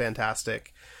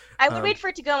fantastic. I would wait for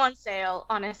it to go on sale,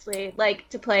 honestly, like,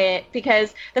 to play it,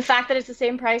 because the fact that it's the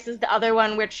same price as the other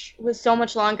one, which was so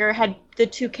much longer, had the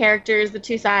 2 characters, the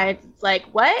 2 sides. It's like,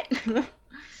 what?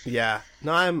 Yeah.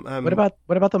 No, I'm What about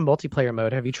the multiplayer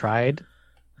mode? Have you tried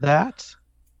that?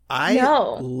 I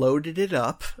loaded it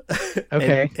up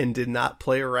and did not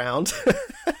play around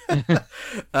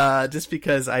just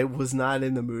because I was not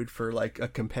in the mood for like a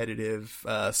competitive,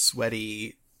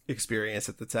 sweaty experience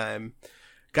at the time.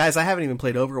 Guys, I haven't even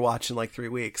played Overwatch in like 3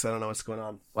 weeks. I don't know what's going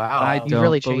on. Wow, I don't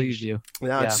really believe changed. you.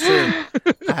 No, it's true.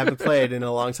 I haven't played in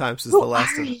a long time since the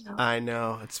last one. I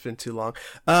know, it's been too long.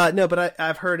 No, but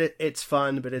I've heard it's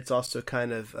fun, but it's also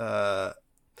kind of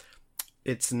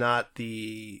it's not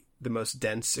the most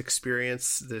dense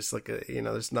experience. There's like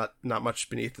there's not much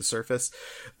beneath the surface.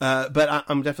 But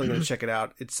I'm definitely going to check it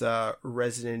out. It's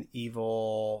Resident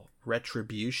Evil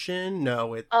Retribution.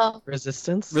 No,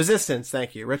 Resistance. Resistance.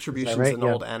 Thank you. Retribution is right? an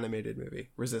old animated movie.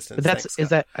 Resistance. But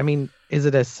is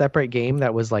it a separate game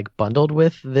that was like bundled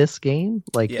with this game?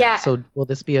 Like, Yeah. So will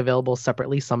this be available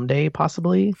separately someday,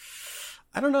 possibly?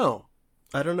 I don't know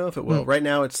if it will. Right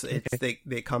now, it's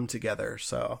they come together.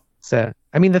 So,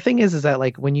 I mean, the thing is that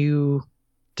like when you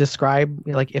describe,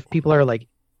 like, if people are like,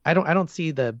 I don't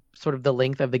see the sort of the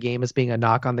length of the game as being a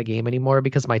knock on the game anymore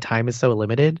because my time is so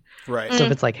limited. Right. So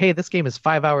if it's like, hey, this game is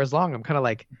 5 hours long, I'm kind of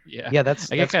like, yeah,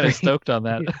 that's I get kind of stoked on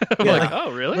that. I'm Yeah. like,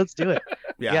 oh, really? Let's do it.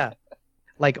 Yeah.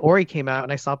 Like Ori came out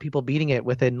and I saw people beating it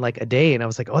within like a day, and I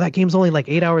was like, oh, that game's only like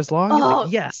 8 hours long.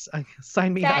 Like, yes,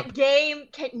 sign me up. That game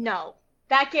no.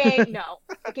 That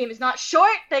game is not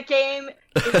short. That game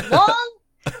is long.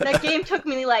 That game took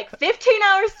me like 15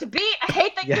 hours to beat. I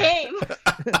hate that game.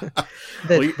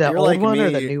 The old like one me.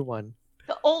 or the new one?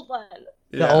 The old one.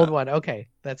 The old one. Okay,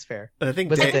 that's fair. I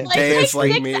think Was Day, it- It Day takes is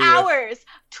like 6 me. hours.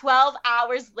 12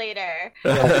 hours later.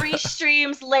 3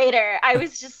 streams later. I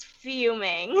was just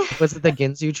fuming. Was it the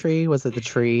Ginzu tree? Was it the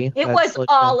tree? It that was slowed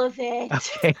all down? of it.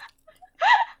 Okay.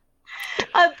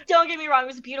 Don't get me wrong, it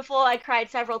was beautiful. I cried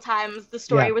several times. The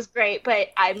story was great, but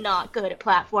I'm not good at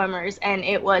platformers, and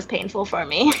it was painful for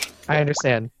me. I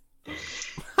understand.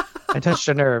 I touched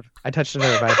a nerve. I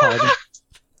apologize.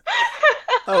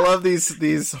 I love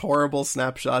these horrible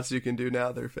snapshots you can do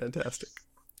now. They're fantastic.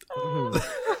 Mhm.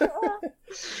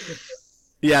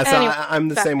 Yeah, so Anyway, I'm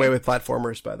the sorry. same way with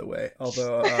platformers, by the way.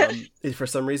 Although, for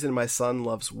some reason, my son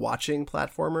loves watching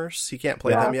platformers. He can't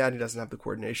play them yet. He doesn't have the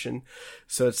coordination.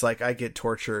 So it's like I get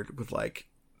tortured with like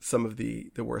some of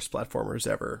the worst platformers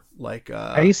ever. Like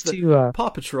I used to. Paw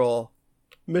Patrol,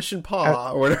 Mission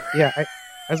Paw, or whatever.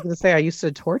 I was gonna say I used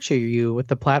to torture you with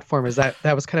the platformers.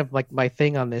 That was kind of like my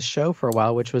thing on this show for a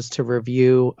while, which was to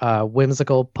review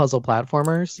whimsical puzzle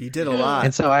platformers. You did a lot.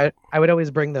 And so I would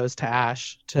always bring those to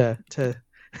Ash to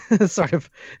sort of.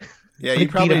 Yeah, like, you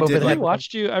beat probably him over did the like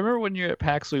head. I remember when you were at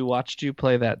PAX, we watched you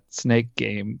play that Snake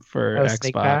game for Oh, Xbox.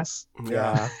 Snake Pass?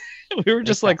 Yeah. We were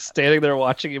just like standing there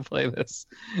watching you play this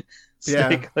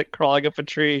snake, like crawling up a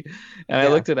tree. And I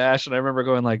looked at Ash and I remember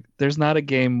going like, there's not a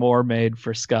game more made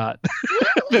for Scott.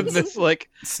 than this like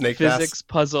Snake physics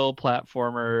puzzle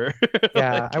platformer.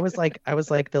 Yeah, I was like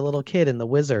the little kid in The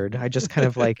Wizard. I just kind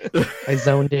of like I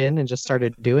zoned in and just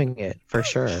started doing it for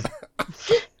sure.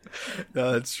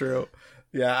 No, that's true.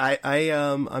 Yeah,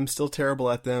 I'm still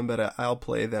terrible at them, but I'll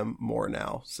play them more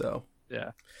now. So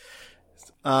yeah.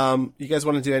 You guys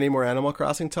want to do any more Animal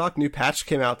Crossing talk? New patch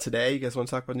came out today. You guys want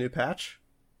to talk about new patch?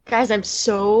 Guys, I'm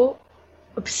so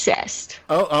obsessed.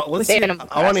 Let's with hear. Animal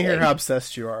I want to hear Crossing. how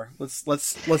obsessed you are.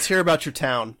 Let's hear about your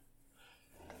town.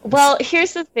 Well,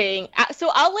 here's the thing. So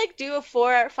I'll like do a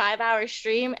 4 or 5 hour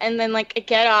stream, and then like I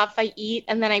get off, I eat,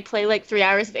 and then I play like 3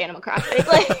 hours of Animal Crossing.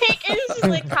 Like it's just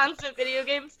like constant video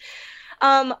games.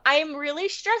 I'm really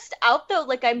stressed out though.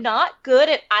 Like I'm not good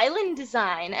at island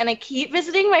design, and I keep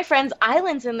visiting my friends'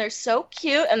 islands, and they're so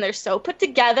cute and they're so put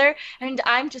together, and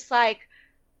I'm just like,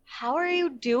 how are you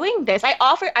doing this?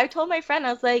 I told my friend,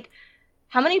 I was like,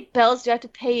 how many bells do I have to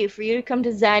pay you for you to come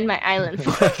design my island for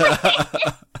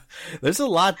me? There's a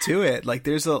lot to it. Like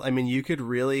you could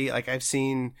really, like, I've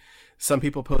seen some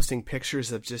people posting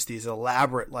pictures of just these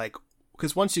elaborate, like,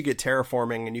 because once you get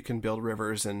terraforming and you can build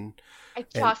rivers and I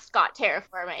just got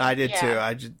terraforming. I did yeah. too.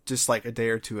 I just like a day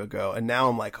or two ago, and now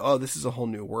I'm like, oh, this is a whole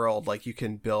new world. Like you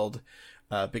can build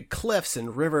big cliffs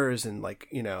and rivers and like,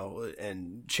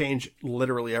 and change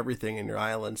literally everything in your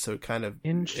island. So it kind of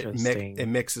it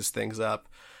mixes things up.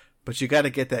 But you got to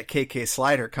get that KK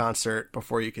Slider concert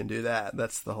before you can do that.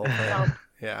 That's the whole thing.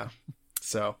 Yeah.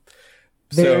 So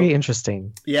very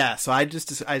interesting. Yeah. So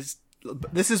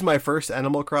this is my first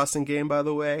Animal Crossing game, by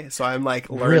the way. So I'm like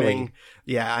learning. Really?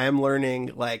 Yeah, I am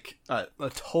learning like a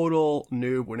total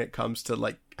noob when it comes to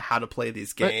like how to play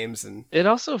these games. And it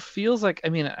also feels like,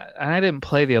 I didn't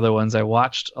play the other ones. I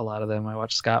watched a lot of them. I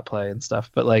watched Scott play and stuff.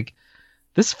 But like,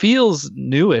 this feels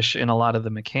newish in a lot of the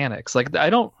mechanics. Like, I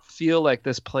don't feel like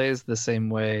this plays the same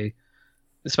way,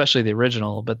 especially the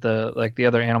original. But the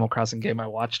other Animal Crossing game I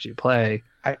watched you play.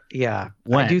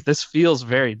 This feels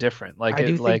very different. Like I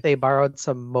do think they borrowed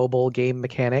some mobile game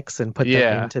mechanics and put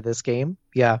them into this game.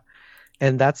 Yeah,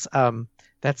 and that's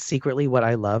secretly what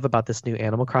I love about this new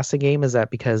Animal Crossing game, is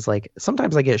that because like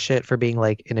sometimes I get shit for being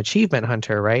like an achievement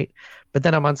hunter, right? But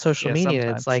then I'm on social media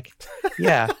and it's like,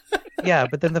 yeah.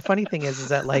 But then the funny thing is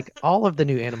that like all of the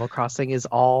new Animal Crossing is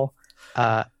all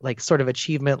like sort of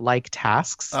achievement like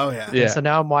tasks. Oh yeah. And so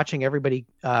now I'm watching everybody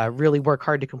really work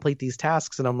hard to complete these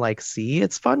tasks, and I'm like, see,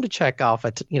 it's fun to check off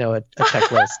a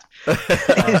checklist.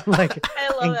 Like, I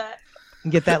love that.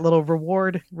 And get that little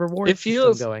reward it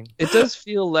feels system going. It does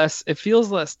feel less. It feels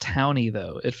less towny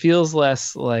though. It feels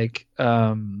less like.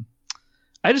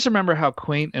 I just remember how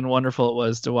quaint and wonderful it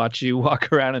was to watch you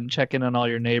walk around and check in on all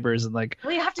your neighbors and like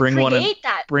We have to bring create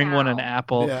one an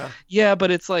apple. Yeah,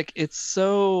 but it's like it's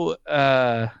so.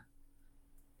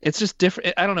 It's just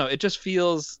different. I don't know. It just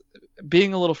feels,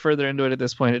 being a little further into it at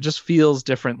this point, it just feels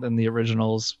different than the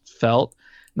originals felt.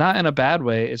 Not in a bad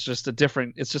way. It's just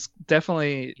it's just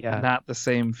definitely not the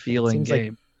same feeling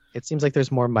game. It seems like there's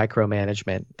more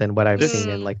micromanagement than what I've seen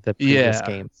in like the previous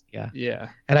games. Yeah. Yeah.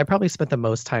 And I probably spent the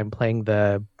most time playing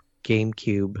the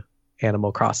GameCube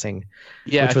Animal Crossing.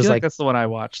 Yeah, which I was feel like that's the one I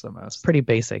watched the most. Pretty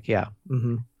basic, yeah.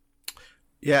 Mm-hmm.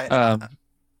 Yeah.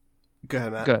 Go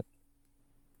ahead, Matt. Good.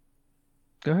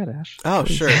 Go ahead, Ash. Oh,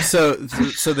 sure. So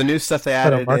the new stuff they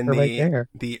added in right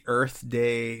the Earth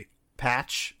Day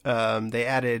patch, they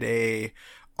added a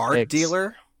art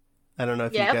dealer. I don't know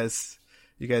if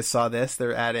you guys saw this.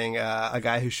 They're adding a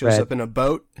guy who shows up in a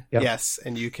boat. Yep. Yes,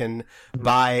 and you can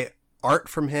buy art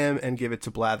from him and give it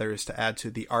to Blathers to add to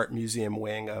the art museum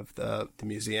wing of the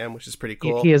museum, which is pretty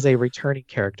cool. He is a returning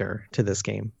character to this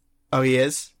game. Oh, he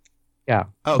is? Yeah.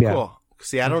 Oh, cool.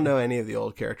 See, I don't know any of the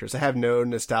old characters. I have no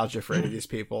nostalgia for any of these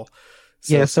people.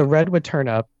 So Red would turn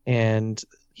up and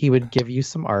he would give you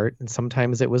some art, and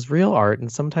sometimes it was real art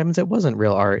and sometimes it wasn't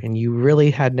real art, and you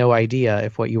really had no idea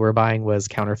if what you were buying was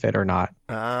counterfeit or not.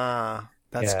 Ah,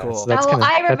 that's cool. So that's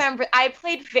I remember I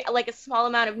played like a small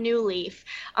amount of New Leaf,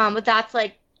 but that's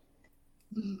like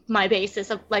my basis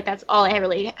of like that's all I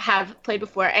really have played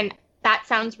before, and that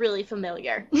sounds really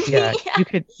familiar. Yeah,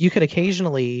 you could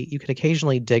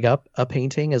occasionally dig up a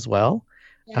painting as well,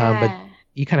 but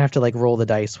you kind of have to like roll the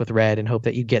dice with Red and hope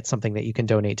that you get something that you can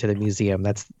donate to the museum.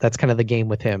 That's kind of the game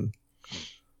with him.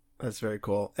 That's very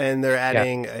cool. And they're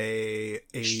adding a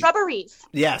shrubberies.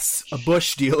 Yes, a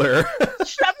bush dealer.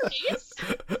 Shrubberies.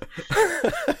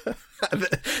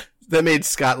 That made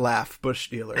Scott laugh. Bush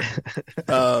dealer.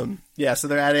 So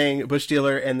they're adding bush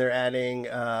dealer, and they're adding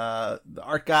the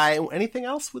art guy. Anything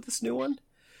else with this new one?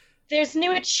 There's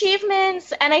new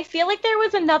achievements, and I feel like there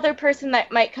was another person that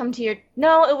might come to your...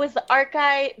 No, it was the art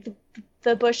guy,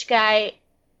 the bush guy.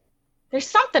 There's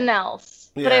something else.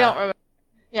 but I don't remember.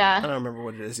 I Yeah. don't remember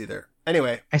what it is either.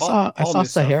 Anyway, I saw new stuff.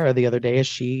 Sahara the other day. Is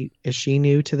she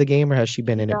new to the game, or has she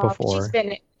been in it No, before?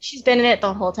 she's been in it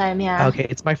the whole time. Yeah. Okay,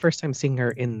 it's my first time seeing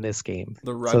her in this game.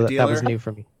 The rug So that dealer. was new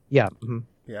for me. Yeah. Mhm.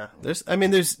 Yeah,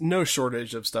 there's no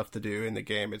shortage of stuff to do in the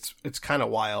game. It's kind of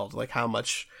wild, like how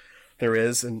much there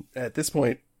is, and at this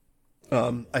point,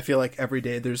 I feel like every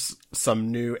day there's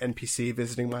some new NPC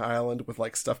visiting my island with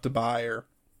like stuff to buy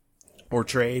or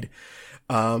trade.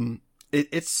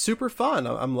 It's super fun.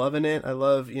 I'm loving it. I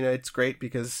love, it's great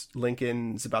because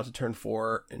Lincoln's about to turn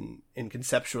 4 and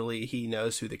conceptually he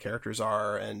knows who the characters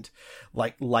are and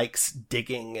likes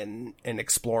digging and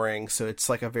exploring. So it's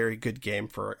like a very good game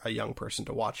for a young person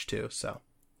to watch too. So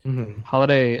Mhm.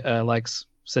 Holiday likes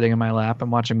sitting in my lap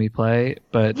and watching me play,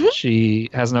 but she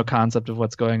has no concept of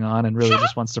what's going on and really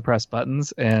just wants to press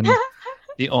buttons. And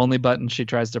the only button she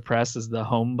tries to press is the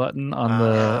home button on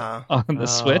the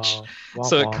Switch. Oh, wah,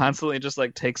 So it wah. constantly just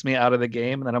like takes me out of the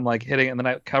game, and then I'm like hitting it, and then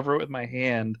I cover it with my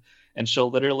hand, and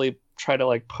she'll literally try to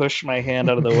like push my hand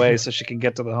out of the way so she can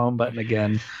get to the home button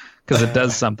again because it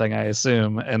does something, I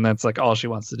assume, and that's like all she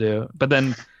wants to do. But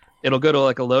then it'll go to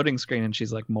like a loading screen, and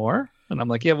she's like, "More?" And I'm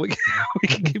like, "Yeah, we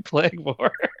can keep playing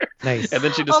more." Nice. And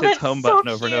then she just Oh, hits that's home so button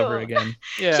over and over cute. again.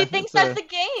 Yeah, She thinks it's that's the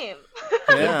game.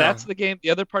 yeah, that's the game.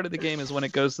 The other part of the game is when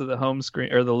it goes to the home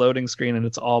screen or the loading screen and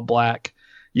it's all black.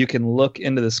 You can look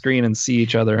into the screen and see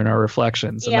each other in our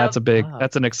reflections, and Yep.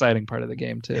 that's an exciting part of the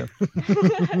game too.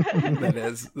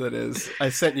 that is. I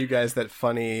sent you guys that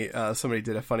funny. Somebody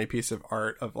did a funny piece of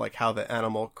art of like how the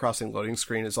Animal Crossing loading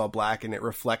screen is all black and it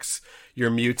reflects your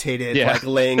mutated like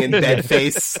laying in bed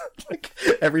face. Like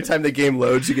every time the game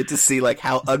loads, you get to see like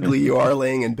how ugly you are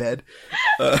laying in bed.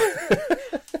 That's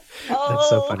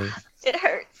so funny. It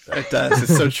hurts. It does.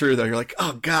 It's so true, though. You're like,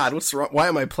 oh God, what's wrong? Why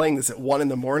am I playing this at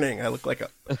 1 a.m? I look like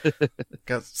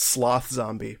a sloth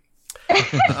zombie.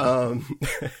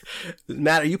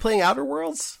 Matt, are you playing Outer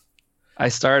Worlds? I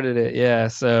started it, yeah.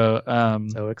 So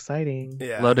So exciting.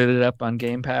 Yeah. loaded it up on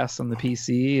Game Pass on the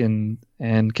PC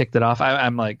and kicked it off.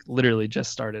 I'm like literally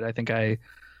just started. I think I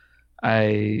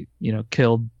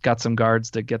got some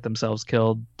guards to get themselves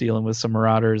killed dealing with some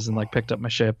marauders and like picked up my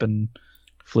ship and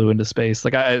flew into space.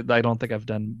 Like I don't think I've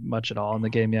done much at all in the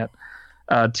game yet.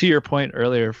 To your point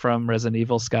earlier from Resident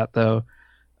Evil, Scott, though,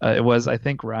 it was, I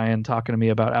think, Ryan talking to me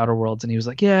about Outer Worlds, and he was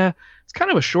like, yeah, it's kind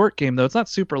of a short game, though. It's not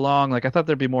super long. Like, I thought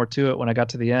there'd be more to it when I got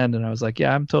to the end, and I was like,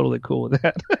 yeah, I'm totally cool with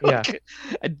that. Like,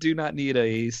 I do not need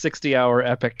a 60-hour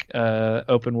epic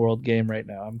open world game right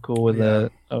now. I'm cool with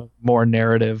a more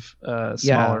narrative,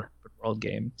 smaller open world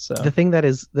game. So The thing that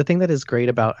is great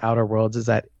about Outer Worlds is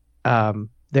that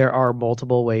there are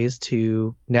multiple ways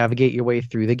to navigate your way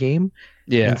through the game.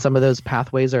 yeah, And some of those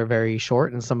pathways are very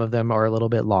short and some of them are a little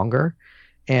bit longer.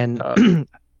 And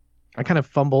I kind of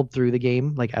fumbled through the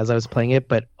game like as I was playing it,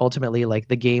 but ultimately like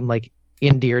the game like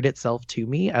endeared itself to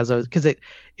me as I was, because it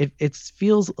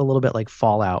feels a little bit like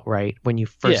Fallout, right? When you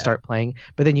first start playing,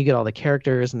 but then you get all the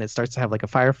characters and it starts to have like a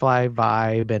Firefly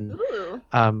vibe and Ooh.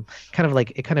 kind of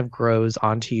like it kind of grows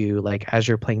onto you like as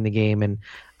you're playing the game. And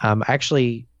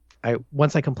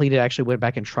once I completed, I actually went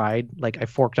back and tried, like I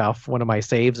forked off one of my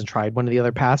saves and tried one of the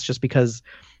other paths just because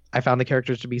I found the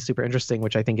characters to be super interesting,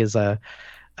 which I think is a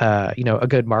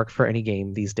good mark for any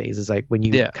game these days, is like when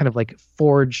you kind of like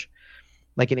forge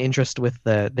like an interest with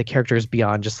the characters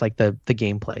beyond just like the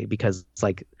gameplay, because it's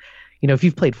like, if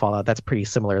you've played Fallout, that's pretty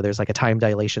similar. There's like a time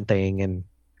dilation thing and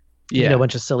a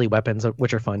bunch of silly weapons,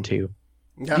 which are fun too.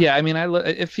 Yeah, I mean,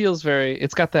 it feels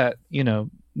it's got that,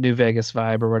 New Vegas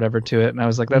vibe or whatever to it, and I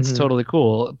was like, that's totally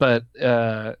cool. But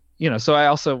so I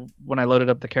also, when I loaded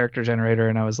up the character generator,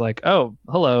 and I was like, oh,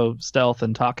 hello, stealth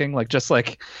and talking, like just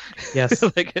like yes,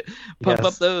 like pump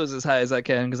up those as high as I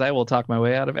can, because I will talk my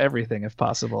way out of everything if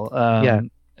possible.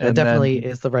 That definitely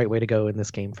is the right way to go in this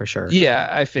game for sure. Yeah,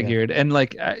 I figured. And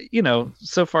like,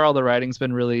 so far all the writing's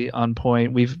been really on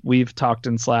point. We've talked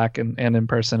in Slack and in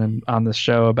person and on this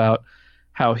show about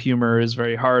how humor is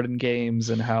very hard in games,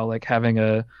 and how like having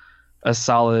a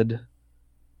solid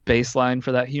baseline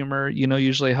for that humor,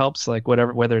 usually helps. Like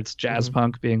whether it's jazz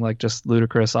punk being like just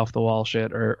ludicrous off the wall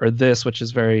shit, or this, which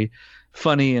is very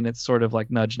funny, and it's sort of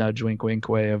like nudge nudge wink wink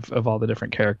way of all the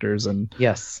different characters and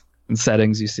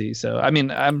settings you see. So I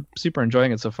mean, I'm super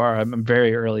enjoying it so far. I'm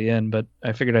very early in, but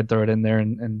I figured I'd throw it in there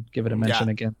and give it a mention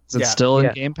again. It's still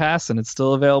in Game Pass and it's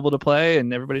still available to play,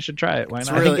 and everybody should try it. Why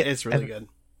not? It's really good.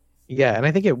 Yeah, and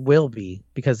I think it will be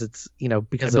because it's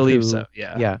because I of believe who, so.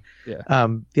 Yeah.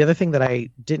 The other thing that I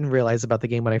didn't realize about the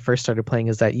game when I first started playing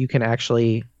is that you can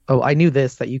actually. Oh, I knew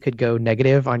this, that you could go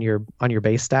negative on your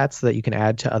base stats so that you can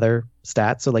add to other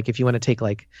stats. So like if you want to take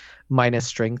like minus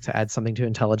strength to add something to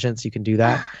intelligence, you can do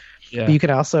that. Yeah. But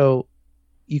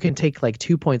you can take like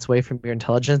 2 points away from your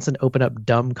intelligence and open up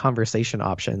dumb conversation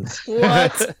options.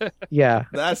 What? Yeah.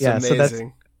 That's So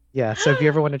amazing. so if you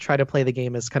ever want to try to play the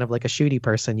game as kind of like a shooty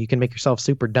person, you can make yourself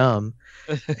super dumb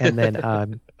and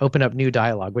then open up new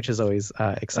dialogue, which is always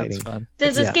exciting. That's fun.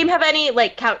 Does this game have any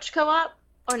like couch co-op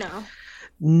or no?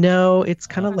 No, it's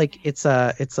kind of like it's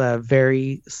a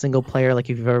very single player. Like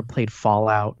if you've ever played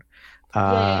Fallout,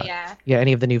 Yeah.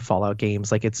 any of the new Fallout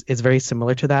games, like it's very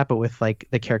similar to that, but with like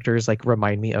the characters like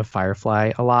remind me of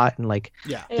Firefly a lot, and like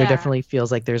Yeah. there definitely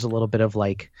feels like there's a little bit of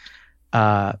like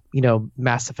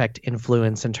Mass Effect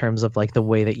influence in terms of like the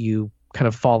way that you kind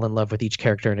of fall in love with each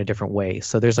character in a different way.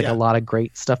 So there's like a lot of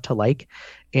great stuff to like,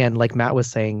 and like Matt was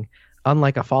saying,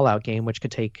 unlike a Fallout game which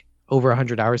could take over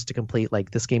 100 hours to complete,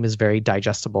 like this game is very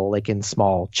digestible, like in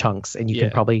small chunks, and you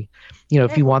can probably,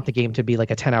 if you want the game to be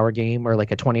like a 10-hour game or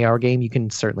like a 20-hour game, you can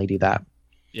certainly do that.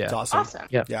 Yeah, It's awesome.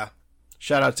 Yeah.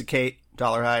 Shout out to Kate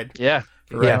Dollarhide. Yeah,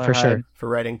 for sure, for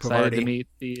writing Excited to Pavarti. meet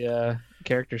the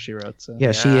character she wrote. So.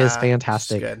 Yeah, she is she's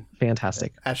fantastic. good.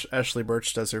 Fantastic. Ashley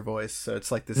Birch does her voice, so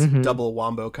it's like this double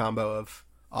wombo combo of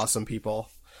awesome people.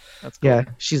 That's cool. Yeah,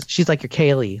 she's like your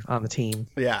Kaylee on the team.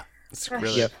 Yeah. It's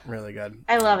really, really good.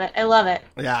 I love it.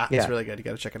 Yeah, it's really good. You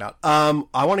got to check it out.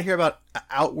 I want to hear about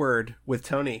Outward with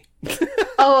Tony.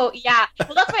 Oh, yeah.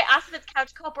 Well, that's why I asked if it's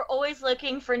couch co-op. We're always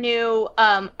looking for new,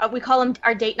 we call them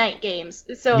our date night games.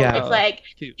 So it's like,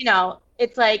 cute.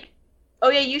 It's like, oh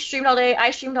yeah, you streamed all day,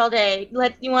 I streamed all day.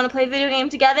 You want to play a video game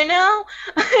together now?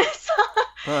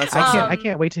 I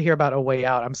can't wait to hear about A Way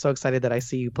Out. I'm so excited that I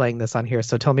see you playing this on here.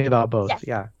 So tell me about both. Yes.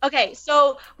 Yeah. Okay,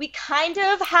 so we kind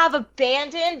of have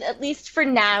abandoned, at least for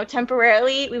now,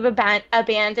 temporarily, we've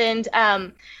abandoned,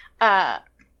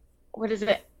 what is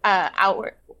it?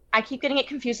 Outward. I keep getting it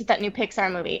confused with that new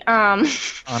Pixar movie. Outward.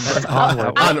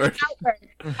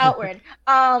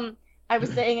 I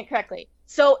was saying it correctly.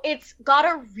 So it's got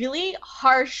a really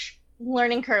harsh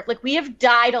learning curve. Like, we have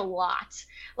died a lot.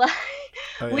 Like,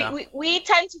 we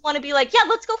tend to want to be like, yeah,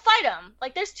 let's go fight them.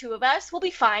 Like, there's two of us. We'll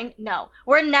be fine. No,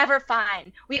 we're never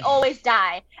fine. We always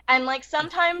die. And, like,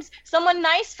 sometimes someone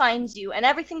nice finds you and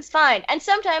everything's fine. And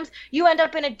sometimes you end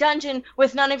up in a dungeon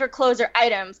with none of your clothes or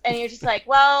items. And you're just like,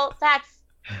 well, that's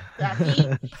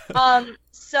sucky.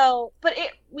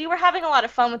 We were having a lot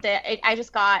of fun with it. I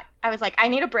was like, I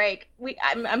need a break.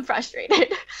 I'm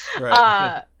frustrated.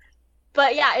 Right.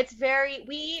 But yeah,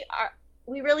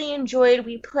 we really enjoyed.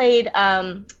 We played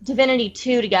Divinity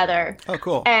 2 together. Oh,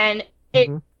 cool. And it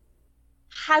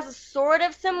has a sort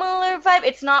of similar vibe.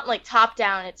 It's not like top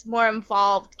down. It's more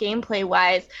involved gameplay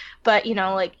wise. But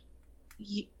it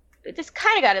just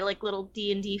kind of got a like little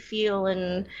D&D feel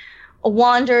and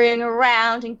wandering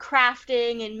around and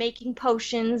crafting and making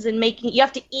potions and you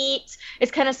have to eat.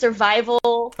 It's kind of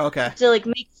survival. Okay. To like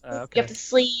make you have to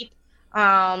sleep.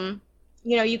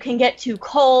 You can get too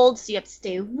cold, so you have to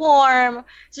stay warm.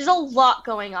 So there's a lot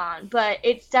going on, but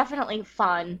it's definitely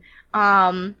fun.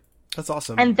 That's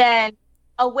awesome. And then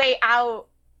A Way Out,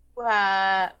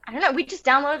 I don't know, we just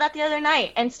downloaded that the other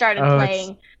night and started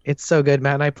playing. It's so good,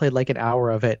 Matt and I played like an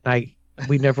hour of it.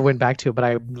 We never went back to it, but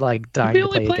I'm like dying to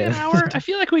play again. An hour? I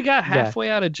feel like we got halfway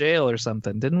out of jail or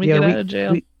something. Didn't we get out of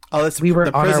jail? We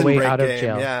were on our way out of game.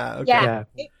 jail. Yeah. Okay. Yeah.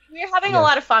 We're having a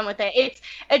lot of fun with it.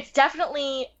 It's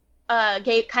definitely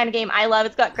a kind of game I love.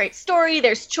 It's got great story.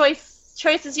 There's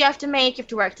choices you have to make. You have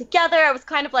to work together. I was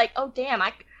kind of like, oh damn,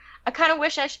 I kind of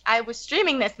wish I was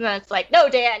streaming this, and then it's like, no,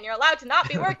 Dan, you're allowed to not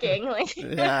be working. Like,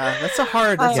 yeah, that's a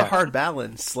hard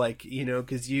balance. Like,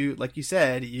 because you, like you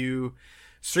said, you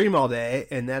stream all day,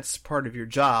 and that's part of your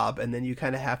job, and then you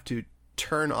kind of have to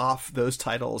turn off those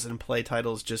titles and play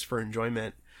titles just for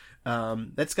enjoyment.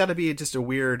 That's got to be just a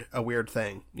weird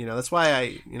thing. That's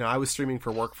why I was streaming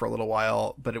for work for a little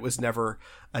while, but it was never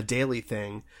a daily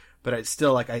thing. But I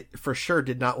still, I for sure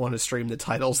did not want to stream the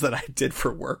titles that I did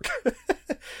for work.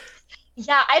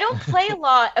 Yeah, I don't play a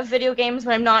lot of video games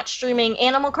when I'm not streaming.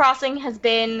 Animal Crossing has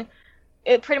been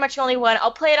pretty much the only one.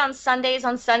 I'll play it on Sundays.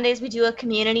 On Sundays, we do a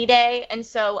community day. And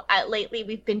so lately,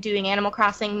 we've been doing Animal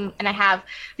Crossing, and I have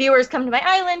viewers come to my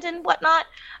island and whatnot.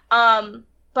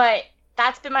 But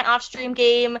that's been my off-stream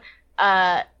game.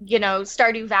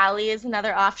 Stardew Valley is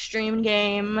another off-stream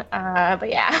game. But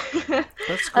yeah.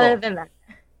 That's cool. Other than that.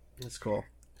 That's cool.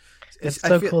 It's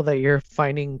so cool that you're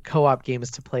finding co-op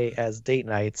games to play as date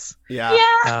nights. Yeah.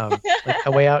 Yeah.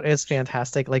 A Way Out is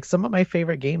fantastic. Like some of my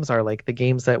favorite games are like the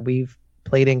games that we've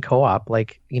played in co-op.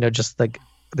 Like, you know, just like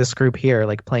this group here,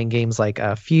 like playing games like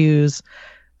Fuse.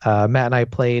 Matt and I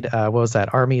played what was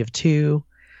that? Army of Two.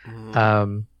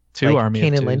 Two like Army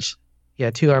Kane of and Lynch. Yeah,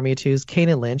 Two Army of Twos. Kane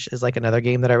and Lynch is like another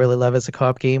game that I really love as a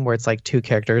co-op game where it's like two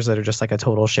characters that are just like a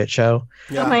total shit show.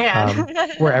 Yeah. Oh my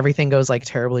god. Where everything goes like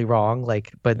terribly wrong.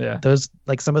 Like, but those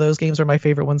like some of those games are my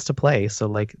favorite ones to play. So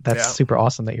like that's super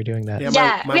awesome that you're doing that.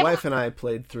 Yeah, my wife and I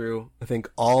played through I think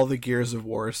all the Gears of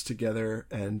Wars together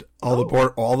and all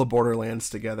the Borderlands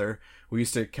together. We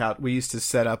used to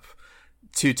set up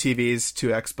 2 TVs, 2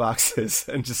 Xboxes,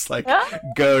 and just like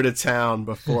go to town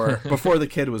before the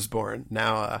kid was born.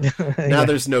 Now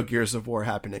there's no Gears of War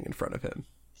happening in front of him.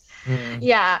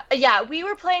 Yeah. We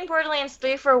were playing Borderlands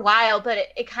 3 for a while, but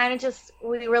it kind of just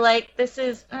we were like, this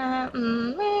is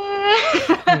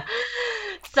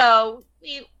so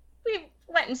we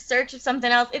went in search of something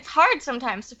else. It's hard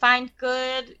sometimes to find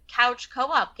good couch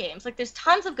co-op games. Like there's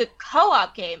tons of good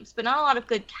co-op games, but not a lot of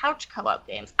good couch co-op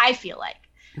games. I feel like.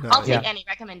 I'll take any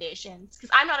recommendations because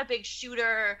I'm not a big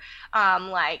shooter,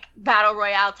 like battle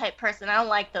royale type person. I don't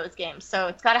like those games, so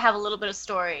it's got to have a little bit of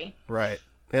story. Right.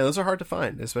 Yeah, those are hard to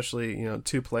find, especially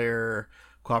 2-player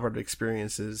cooperative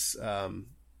experiences.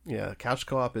 Couch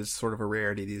co-op is sort of a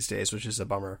rarity these days, which is a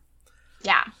bummer.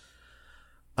 Yeah.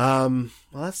 Well,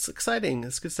 that's exciting.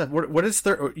 That's good stuff. What is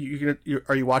are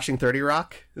you watching 30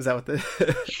 Rock? Is that what the?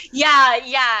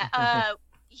 Yeah.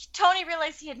 Tony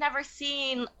realized he had never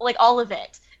seen like all of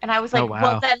it, and I was like,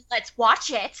 "Well, then let's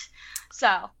watch it." So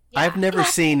yeah. I've never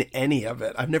seen any of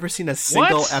it. I've never seen a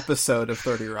single episode of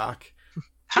 30 Rock.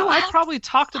 I probably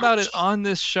talked about it on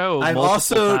this show. I've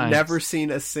also never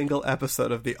seen a single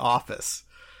episode of The Office.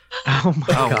 Oh my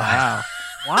god! Wow.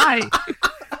 Why?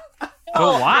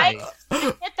 Why? I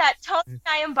admit that Tony and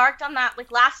I embarked on that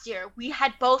like last year. We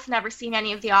had both never seen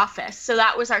any of The Office, so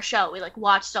that was our show. We like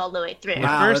watched all the way through.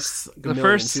 Wow, the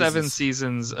first 7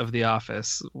 seasons of The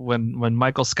Office, when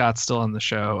Michael Scott's still on the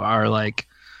show, are like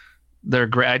they're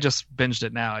great. I just binged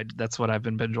it now. That's what I've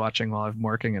been binge watching while I'm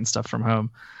working and stuff from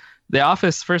home. The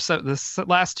Office the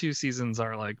last 2 seasons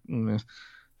are like.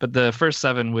 But the first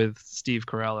 7 with Steve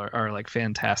Carell are like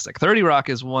fantastic. 30 Rock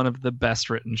is one of the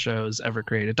best written shows ever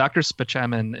created. Dr.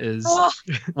 Spaceman is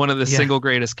one of the single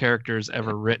greatest characters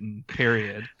ever written,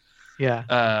 period.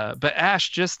 Yeah. But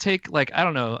Ash, just take like, I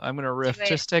don't know, I'm going to riff.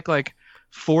 Just take like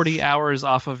 40 hours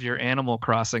off of your Animal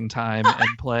Crossing time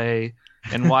and play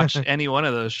and watch any one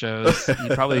of those shows.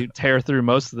 You probably tear through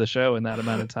most of the show in that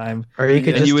amount of time. Or you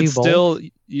could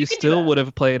you still would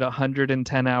have played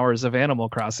 110 hours of Animal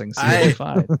Crossing. So you'll be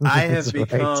fine. I have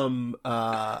become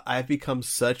I've become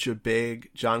such a big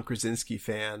John Krasinski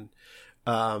fan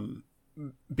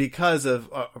because of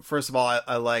first of all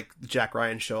I like the Jack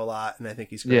Ryan show a lot, and I think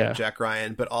he's great, Jack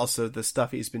Ryan, but also the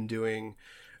stuff he's been doing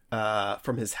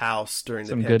from his house during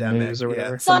the pandemic. Good news or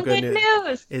whatever. Some good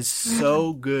news is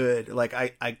so good. Like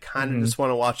I kind of just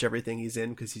want to watch everything he's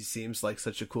in because he seems like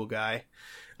such a cool guy.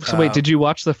 So wait, did you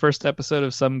watch the first episode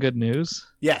of Some Good News?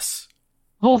 Yes.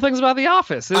 The whole thing's about The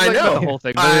Office. I know. The whole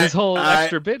thing. But his whole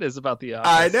extra bit is about The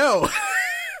Office. I know.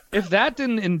 If that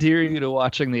didn't endear you to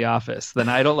watching The Office, then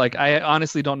I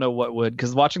honestly don't know what would,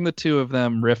 because watching the two of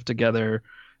them riff together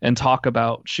and talk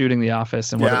about shooting The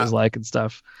Office and what it was like and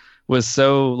stuff was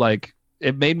so like,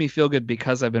 it made me feel good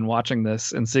because I've been watching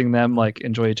this, and seeing them like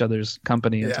enjoy each other's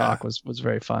company and talk was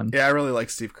very fun. Yeah, I really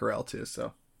like Steve Carell too,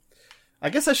 so I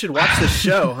guess I should watch this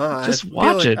show, huh? Just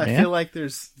watch it, man. I feel like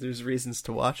there's reasons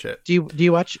to watch it. Do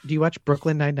you watch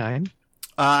Brooklyn Nine-Nine?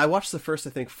 I watched the first, I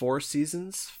think, 4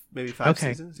 seasons, maybe 5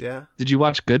 seasons. Yeah. Did you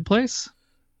watch Good Place?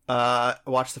 I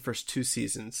watched the first 2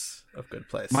 seasons of Good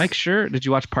Place. Mike Schur, did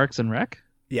you watch Parks and Rec?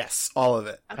 Yes, all of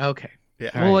it. Okay.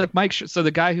 Yeah. Well, like Mike Schur, so the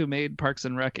guy who made Parks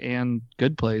and Rec and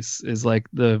Good Place is like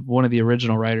one of the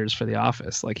original writers for The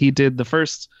Office. Like he did the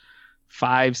first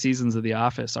 5 seasons of The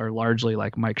Office are largely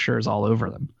like Mike Schur's all over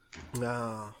them.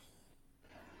 No.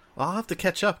 I'll have to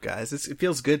catch up, guys. It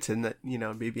feels good to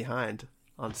be behind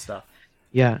on stuff.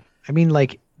 Yeah, I mean,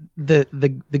 like the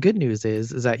good news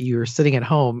is that you're sitting at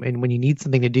home, and when you need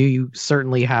something to do, you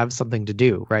certainly have something to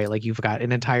do, right? Like you've got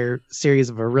an entire series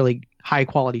of a really high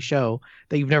quality show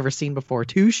that you've never seen before,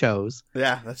 2 shows.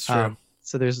 Yeah, that's true.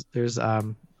 So there's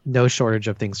no shortage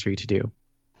of things for you to do.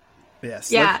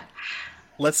 Yes. Yeah.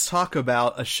 Let's talk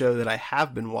about a show that I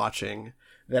have been watching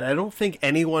that I don't think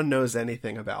anyone knows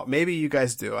anything about. Maybe you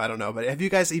guys do. I don't know. But have you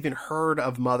guys even heard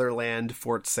of Motherland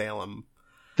Fort Salem?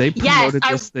 They promoted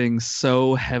this thing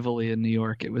so heavily in New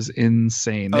York. It was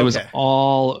insane. It was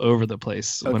all over the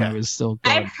place when I was still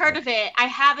going. I've heard of it. I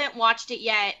haven't watched it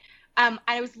yet.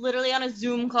 I was literally on a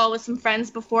Zoom call with some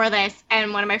friends before this,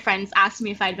 and one of my friends asked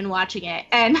me if I'd been watching it,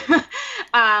 and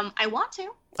I want to.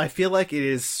 I feel like it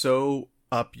is so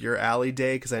up your alley,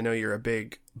 Day, because I know you're a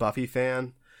big Buffy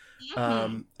fan.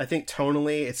 I think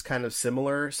tonally it's kind of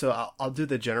similar, so I'll do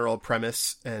the general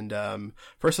premise. And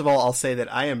first of all, I'll say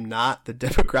that I am not the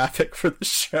demographic for the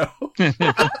show.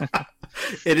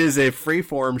 It is a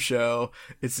freeform show.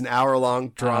 It's an hour-long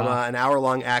drama, an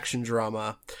hour-long action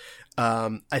drama.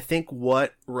 I think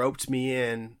what roped me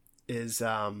in is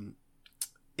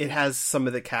it has some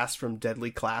of the cast from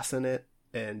Deadly Class in it,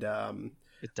 and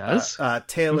it does.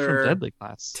 Taylor Deadly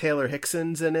Class. Taylor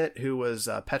Hickson's in it, who was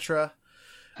Petra.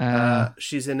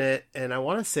 She's in it, and I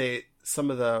want to say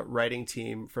some of the writing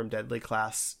team from Deadly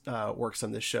Class works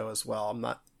on this show as well. I'm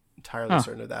not entirely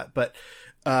certain of that, but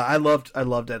I loved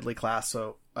Deadly Class,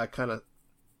 so I kind of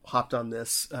hopped on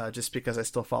this just because I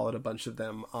still followed a bunch of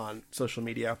them on social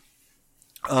media.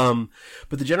 But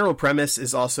the general premise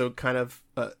is also kind of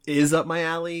is up my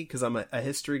alley because I'm a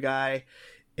history guy.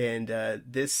 And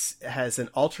this has an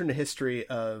alternate history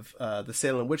of the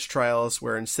Salem witch trials,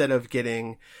 where instead of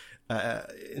getting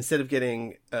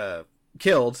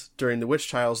killed during the witch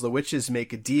trials, the witches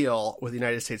make a deal with the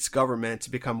United States government to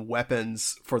become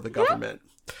weapons for the government.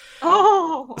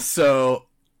 Oh, so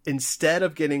instead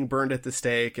of getting burned at the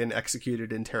stake and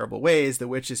executed in terrible ways, the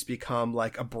witches become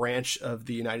like a branch of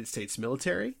the United States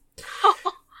military.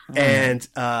 And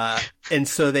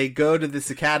so they go to this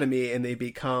academy and they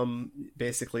become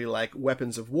basically like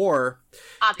weapons of war.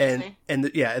 Obviously. And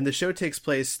the show takes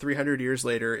place 300 years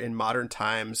later in modern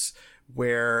times,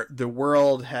 where the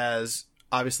world has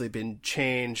obviously been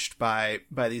changed by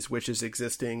these witches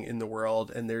existing in the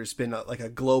world. And there's been a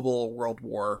global world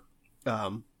war.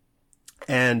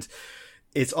 And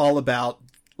it's all about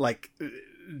like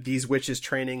these witches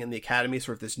training in the academy,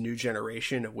 sort of this new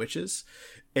generation of witches.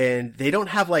 And they don't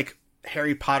have like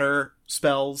Harry Potter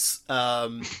spells,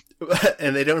 and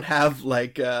they don't have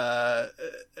like the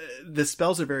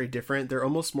spells are very different. They're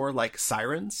almost more like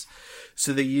sirens,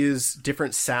 so they use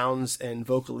different sounds and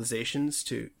vocalizations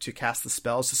to cast the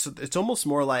spells. So it's almost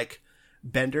more like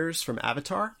benders from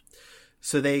Avatar.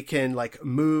 So they can like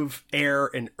move air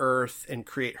and earth and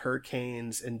create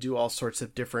hurricanes and do all sorts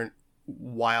of different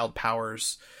wild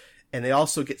powers. And they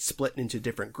also get split into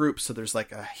different groups. So there's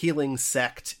like a healing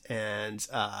sect, and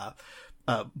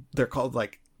they're called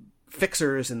like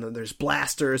fixers, and then there's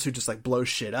blasters who just like blow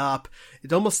shit up.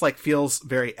 It almost like feels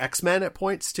very X-Men at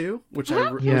points too, which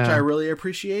I really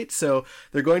appreciate. So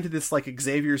they're going to this like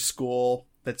Xavier school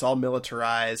that's all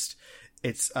militarized.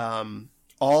 It's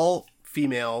all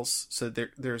females, so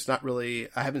there's not really,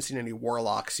 I haven't seen any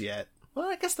warlocks yet. Well,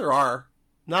 I guess there are,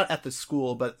 not at the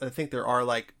school, but I think there are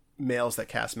like males that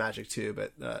cast magic too,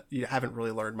 but you haven't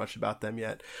really learned much about them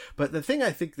yet. But the thing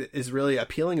I think that is really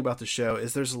appealing about the show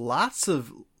is there's lots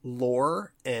of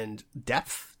lore and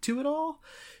depth to it all.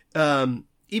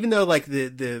 Even though like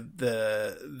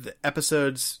the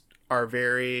episodes are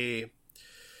very,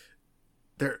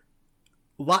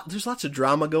 there's lots of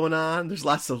drama going on. There's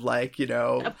lots of like,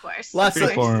 of course, it's lots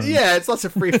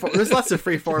of free form. There's lots of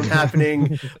free form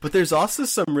happening, but there's also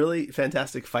some really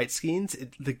fantastic fight scenes.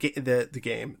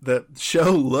 The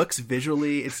show looks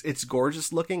visually, it's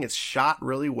gorgeous looking. It's shot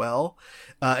really well.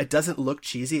 It doesn't look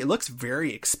cheesy. It looks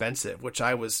very expensive, which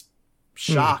I was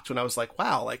shocked when I was like,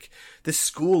 wow, like this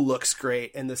school looks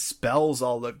great and the spells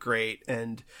all look great,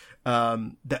 and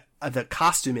the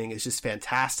costuming is just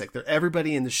fantastic.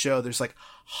 Everybody in the show, there's like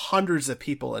hundreds of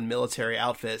people in military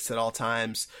outfits at all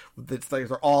times. It's like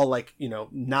they're all like,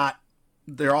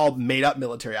 they're all made up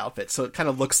military outfits, so it kind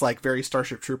of looks like very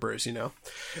Starship Troopers,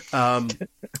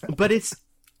 but it's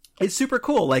super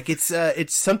cool. Like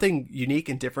it's something unique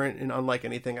and different and unlike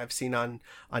anything I've seen on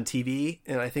TV,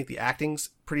 and I think the acting's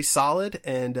pretty solid,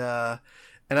 and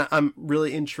I'm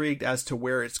really intrigued as to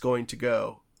where it's going to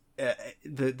go.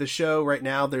 The show right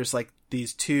now, there's like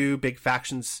these two big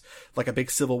factions, like a big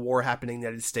civil war happening in the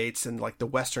United States, and like the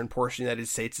western portion of the United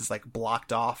States is like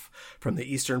blocked off from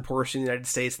the eastern portion of the United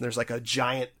States, and there's like a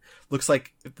giant, looks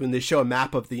like when they show a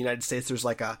map of the United States, there's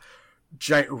like a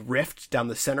giant rift down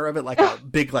the center of it, like a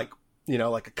big like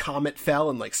like a comet fell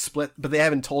and like split, but they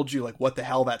haven't told you like what the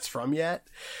hell that's from yet.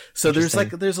 So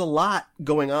there's a lot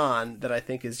going on that I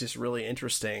think is just really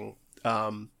interesting.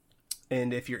 And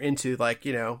if you're into like,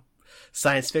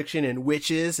 science fiction and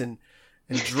witches and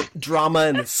drama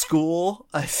in the school,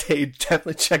 I say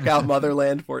definitely check out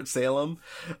Motherland Fort Salem.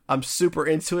 I'm super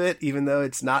into it, even though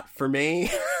it's not for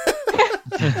me.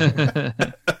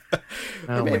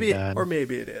 Oh my God. Or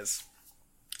maybe it is.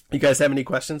 You guys have any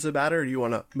questions about it, or do you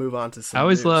want to move on to some I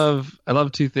always news? I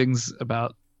love two things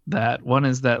about that. One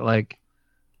is that like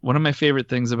one of my favorite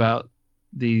things about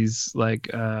these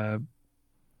like I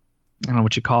don't know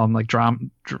what you call them, like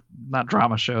not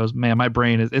drama shows. Man, my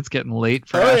brain it's getting late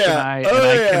for Ash and I, and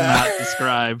I cannot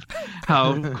describe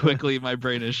how quickly my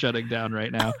brain is shutting down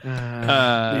right now.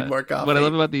 Need more coffee. What I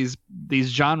love about these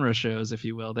genre shows, if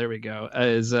you will, there we go,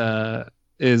 is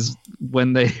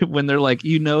when they're like,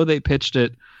 they pitched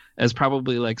it as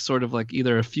probably like sort of like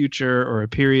either a future or a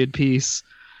period piece.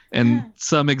 And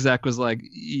some exec was like,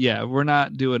 yeah, we're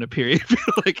not doing a period.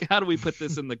 Like, how do we put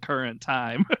this in the current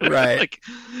time? Right. Like,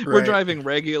 we're driving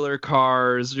regular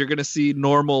cars. You're going to see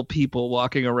normal people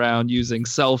walking around using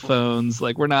cell phones.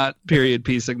 Like, we're not period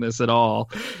piecing this at all.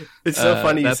 It's so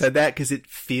funny you said that, because it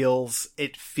feels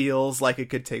like it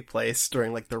could take place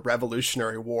during like the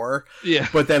Revolutionary War. Yeah.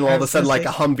 But then all of a sudden, like a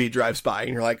Humvee drives by,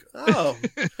 and you're like, oh,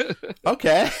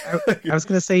 okay. I was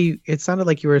going to say, it sounded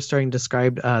like you were starting to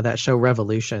describe that show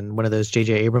Revolution, one of those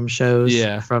J.J. Abrams shows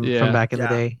from back in the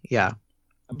day. Yeah.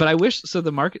 But I wish, so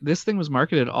this thing was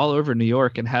marketed all over New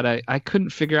York, and I couldn't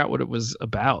figure out what it was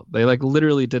about. They like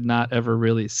literally did not ever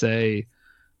really say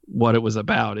what it was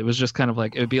about. It was just kind of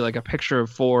like, it would be like a picture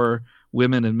of 4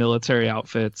 women in military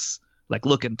outfits, like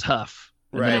looking tough.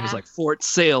 And then it was like Fort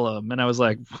Salem, and I was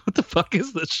like, "What the fuck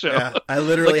is this show?" Yeah, I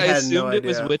literally like, had I assumed no idea. It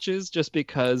was witches just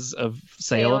because of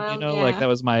Salem, like that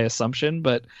was my assumption.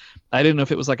 But I didn't know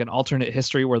if it was like an alternate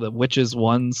history where the witches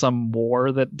won some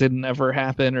war that didn't ever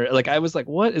happen, or like I was like,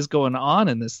 "What is going on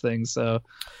in this thing?" So,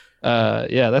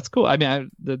 that's cool. I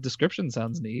mean, the description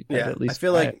sounds neat. Yeah, at least I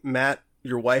feel like Matt,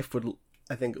 your wife, would,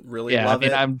 I think, really love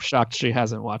it. I'm shocked she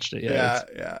hasn't watched it yet.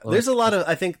 Yeah. There's a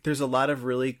lot of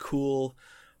really cool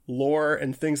lore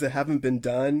and things that haven't been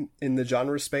done in the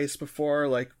genre space before.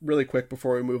 Like, really quick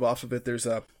before we move off of it, there's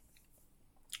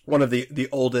one of the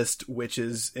oldest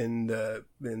witches in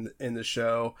the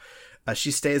show.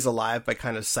 She stays alive by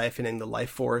kind of siphoning the life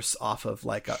force off of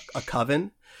like a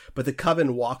coven, but the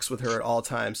coven walks with her at all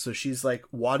times. So she's like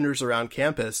wanders around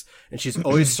campus, and she's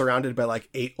always surrounded by like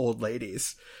 8 old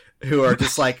ladies who are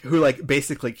just like, who like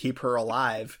basically keep her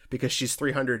alive because she's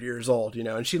 300 years old,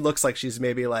 and she looks like she's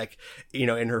maybe like, in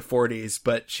her 40s,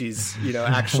 but she's,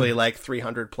 actually like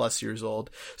 300 plus years old.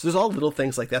 So there's all little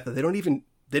things like that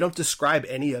they don't describe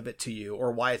any of it to you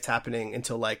or why it's happening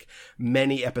until like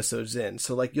many episodes in.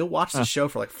 So like you'll watch the show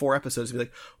for like 4 episodes and be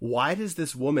like, why does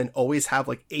this woman always have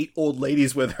like 8 old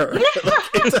ladies with her?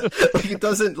 It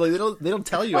doesn't, like, they don't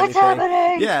tell you What's anything.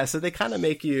 happening? Yeah. So they kind of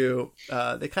make you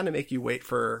wait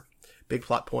for big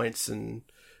plot points and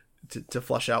to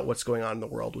flush out what's going on in the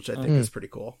world, which I think is pretty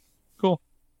cool. Cool.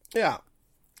 Yeah.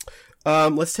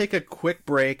 Let's take a quick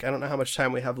break. I don't know how much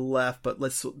time we have left, but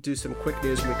let's do some quick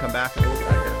news when we come back, and we'll get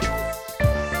out of here.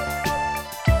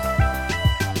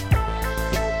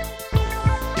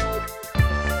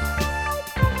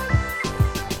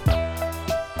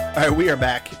 All right, we are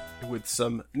back with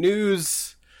some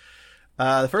news.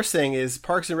 The first thing is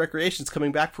Parks and Recreation's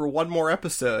coming back for one more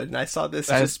episode, and I saw this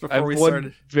just before we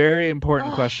started. Very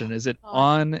important question: is it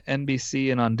on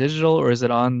NBC and on digital, or is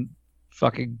it on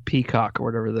fucking Peacock or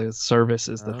whatever the service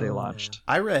is that they launched?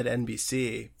 I read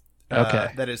NBC.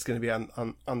 Okay, that it's going to be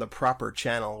on the proper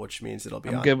channel, which means it'll be.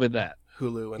 I'm good with that.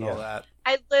 Hulu and all that.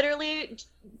 I literally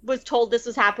was told this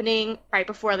was happening right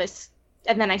before this,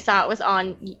 and then I saw it was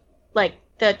on like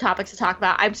the topics to talk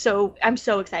about. I'm so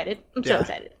excited. I'm so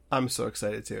excited. I'm so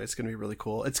excited too. It's going to be really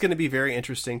cool. It's going to be very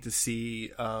interesting to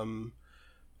see kind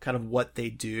of what they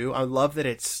do. I love that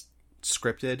it's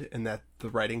scripted and that the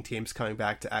writing team's coming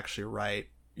back to actually write,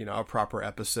 a proper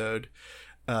episode.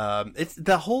 It's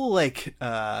the whole like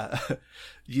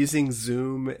using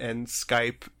Zoom and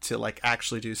Skype to like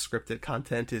actually do scripted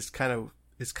content is kind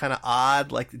of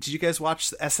odd. Like, did you guys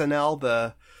watch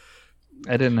SNL?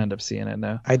 I didn't end up seeing it.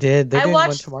 No, I did. They're doing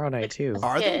one tomorrow night too.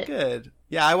 Are they good?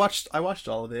 Yeah, I watched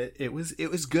all of it. It was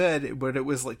good, but it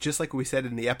was like, just like we said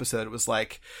in the episode, it was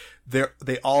like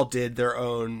they all did their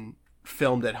own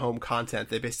filmed at home content.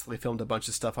 They basically filmed a bunch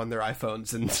of stuff on their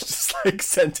iPhones and just like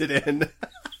sent it in.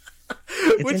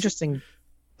 It's interesting.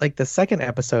 Like the second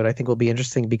episode, I think will be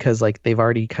interesting because like they've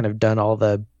already kind of done all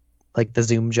the like the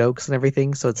Zoom jokes and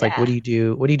everything. So it's like, what do you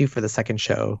do for the second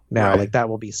show now? Right. Like that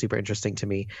will be super interesting to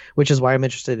me, which is why I'm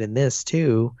interested in this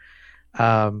too.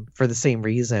 For the same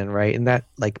reason, right? And that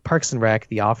like Parks and Rec,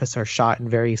 The Office are shot in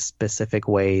very specific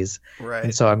ways. Right.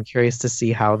 And so I'm curious to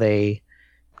see how they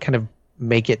kind of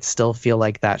make it still feel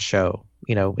like that show,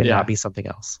 and not be something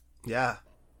else. Yeah.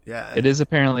 Yeah. It is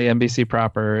apparently NBC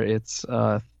proper. It's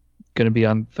going to be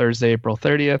on Thursday, April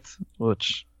 30th,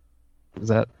 which is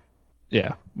that?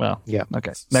 Yeah. Well, yeah.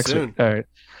 Okay. Next Soon. week. All right.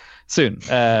 Soon.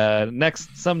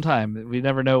 Next sometime. We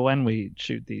never know when we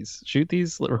record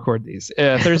these.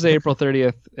 Thursday, April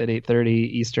 30th at 8:30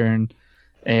 Eastern,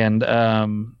 and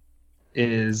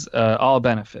is all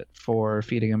benefit for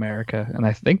Feeding America. And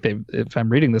I think if I'm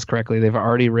reading this correctly, they've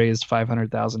already raised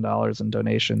 $500,000 in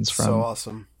donations from So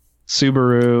awesome.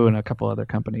 Subaru, and a couple other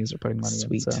companies are putting money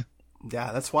Sweet. in. So.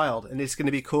 Yeah, that's wild, and it's going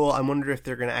to be cool. I wonder if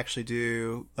they're going to actually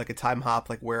do like a time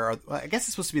hop, like I guess it's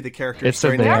supposed to be the characters. It said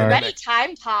during they the They're are. pandemic. already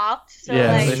time hopped. So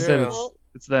Yeah, like, they said cool.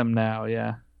 it's them now.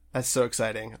 Yeah. That's so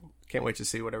exciting. Can't wait to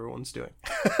see what everyone's doing.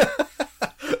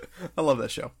 I love that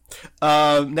show.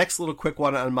 Next little quick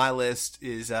one on my list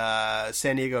is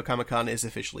San Diego Comic-Con is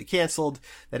officially canceled.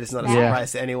 That is not a Yeah.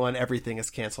 surprise to anyone. Everything is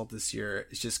canceled this year.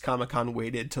 It's just Comic-Con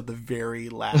waited till the very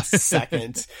last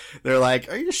second. They're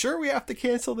like, are you sure we have to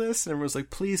cancel this? And everyone's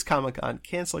like, please, Comic-Con,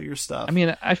 cancel your stuff. I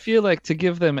mean, I feel like, to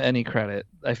give them any credit,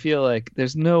 I feel like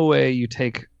there's no way you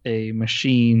take a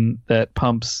machine that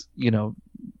pumps,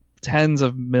 tens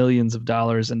of millions of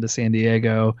dollars into San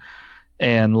Diego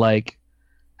and like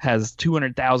has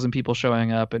 200,000 people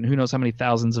showing up and who knows how many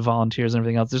thousands of volunteers and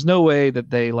everything else. There's no way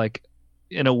that they like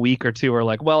in a week or two are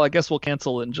like, well, I guess we'll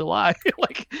cancel in July.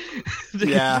 Like,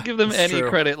 to give them any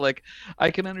credit, like,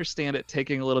 I can understand it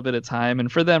taking a little bit of time.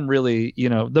 And for them, really,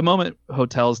 the moment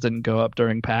hotels didn't go up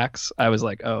during PAX, I was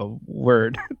like, oh,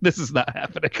 word, this is not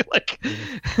happening. Like,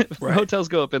 Right. hotels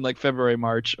go up in like February,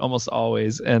 March, almost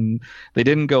always. And they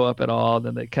didn't go up at all.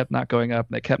 Then they kept not going up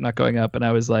and they kept not going up. And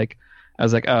I was like,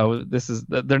 oh,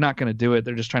 they're not going to do it.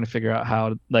 They're just trying to figure out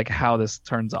how this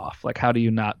turns off. Like, how do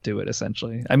you not do it,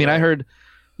 essentially? I mean, I heard,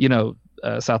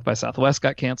 South by Southwest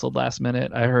got canceled last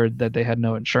minute. I heard that they had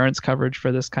no insurance coverage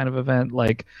for this kind of event.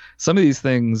 Like, some of these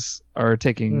things are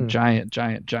taking giant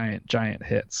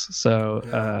hits.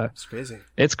 So it's crazy.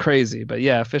 It's crazy. But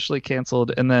yeah, officially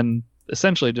canceled. And then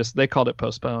essentially they called it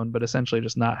postponed, but essentially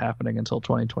just not happening until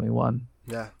 2021.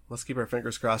 Yeah, let's keep our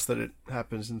fingers crossed that it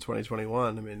happens in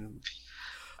 2021.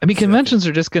 I mean, conventions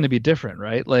are just going to be different,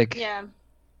 right? Like, Yeah.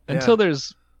 until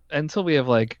we have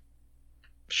like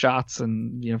shots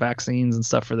and vaccines and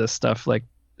stuff for this stuff. Like,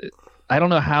 I don't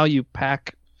know how you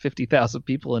pack 50,000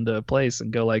 people into a place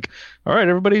and go like, all right,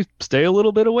 everybody stay a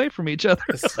little bit away from each other.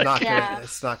 It's Like,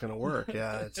 not gonna work.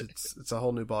 Yeah, it's a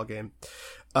whole new ball game.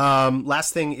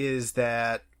 Last thing is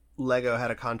that Lego had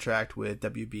a contract with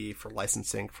WB for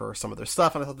licensing for some of their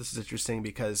stuff, and I thought this is interesting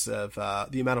because of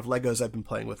the amount of Legos I've been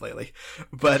playing with lately.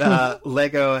 But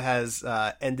Lego has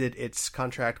ended its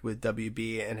contract with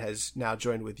WB and has now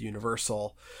joined with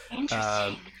Universal.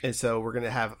 Interesting. And so we're going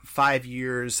to have 5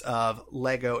 years of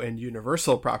Lego and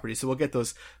Universal properties. So we'll get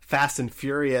those Fast and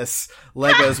Furious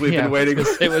Legos we've been waiting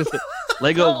for. It was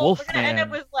Lego We're gonna end Wolfman. up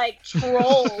with like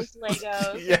Trolls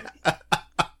Legos. Yeah.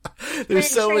 There's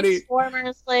so many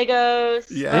Transformers Legos.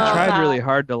 Yeah. They Oh, tried God. really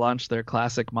hard to launch their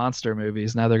classic monster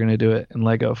movies. Now they're going to do it in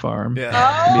Lego Farm. Yeah.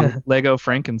 I Oh, mean, Lego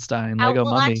Frankenstein, Lego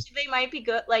well, Mummy. actually, they might be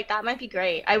good. Like that might be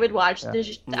great. I would watch. Yeah. I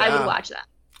Yeah. would watch that.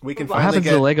 We can What What finally happens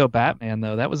get. to Lego Batman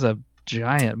though? That was a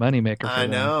giant moneymaker for I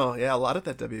them. know. Yeah, a lot of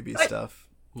that WB stuff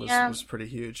was pretty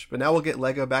huge. But now we'll get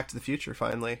Lego Back to the Future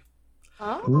finally.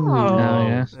 Oh. Oh,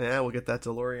 yeah. Yeah, we'll get that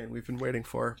DeLorean we've been waiting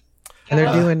for. And they're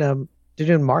Uh,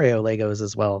 doing Mario Legos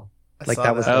as well. I Like saw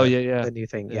that was Oh, yeah. the new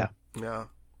thing. Yeah. Yeah.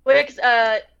 Where's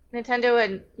Nintendo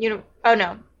and Oh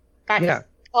no, that is Yeah.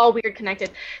 all weird connected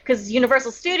because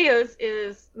Universal Studios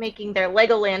is making their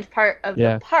Legoland part of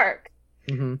Yeah. the park.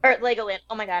 hmm Or Legoland.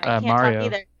 Oh my god, I can't Mario. talk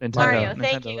either. Nintendo. Mario,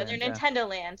 thank Nintendo you. Land, They're yeah. Nintendo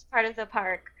Land, part of the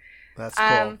park. That's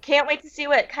cool. Can't wait to see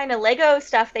what kind of Lego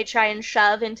stuff they try and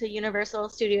shove into Universal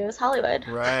Studios Hollywood.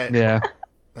 Right. Yeah.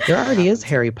 That's There what already is happens.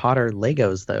 Harry Potter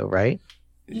Legos though, right?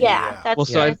 Yeah, that's Well,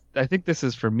 so good. I think this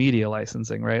is for media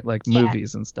licensing, right? Like Yeah.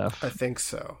 movies and stuff. I think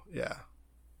so. Yeah.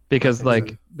 Because think like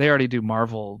so. they already do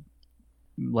Marvel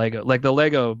Lego. Like the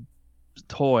Lego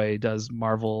toy does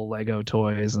Marvel Lego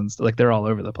toys and like they're all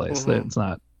over the place. Mhm. It's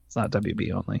not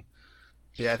WB only.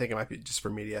 Yeah, I think it might be just for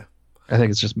media. I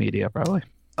think it's just media probably.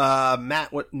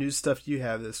 Matt, what news stuff do you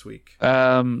have this week?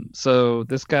 So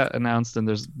this got announced and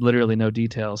there's literally no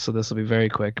details, so this will be very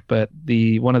quick. But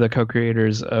one of the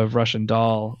co-creators of Russian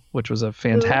Doll, which was a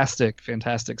fantastic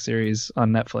series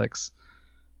on Netflix.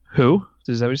 Who?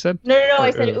 Is that what you said? No, I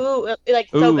Or- said ooh, like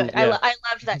so Ooh, good. yeah. I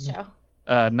loved that show.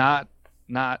 Not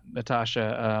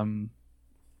Natasha.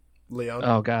 Leon.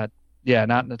 Oh God, yeah,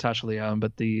 not Natasha Lyonne,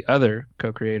 but the other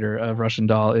co-creator of Russian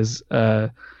Doll is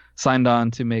signed on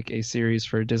to make a series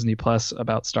for Disney Plus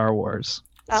about Star Wars.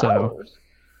 So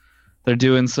they're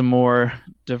doing some more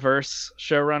diverse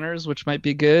showrunners, which might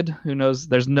be good. Who knows?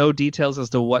 There's no details as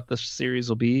to what the series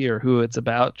will be or who it's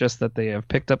about, just that they have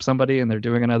picked up somebody and they're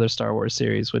doing another Star Wars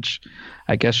series, which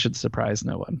I guess should surprise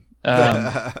no one.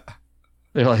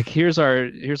 They're like, here's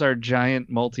our giant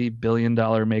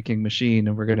multi-billion-dollar making machine,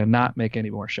 and we're going to not make any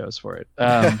more shows for it.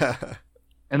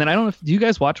 And then I don't know do you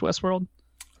guys watch Westworld?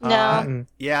 No.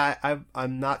 Yeah,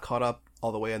 I'm not caught up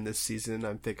all the way on this season.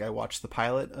 I think I watched the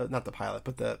pilot, not the pilot,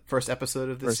 but the first episode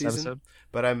of this season.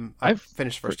 But I've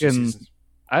finished the first 2 seasons.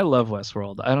 I love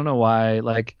Westworld. I don't know why.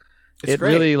 Like, it's it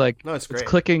great. really like no, it's great. It's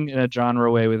clicking in a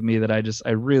genre way with me that I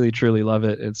really truly love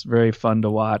it. It's very fun to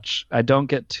watch. I don't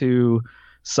get too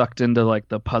sucked into like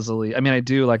the puzzly. I mean, I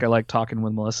do like I like talking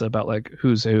with Melissa about like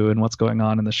who's who and what's going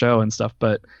on in the show and stuff,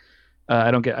 but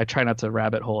I try not to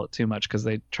rabbit hole it too much because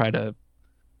they try to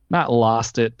not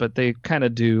lost it, but they kind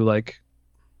of do like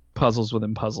puzzles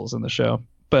within puzzles in the show.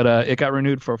 But it got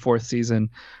renewed for a 4th season.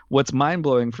 What's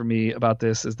mind-blowing for me about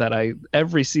this is that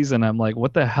every season I'm like,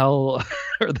 what the hell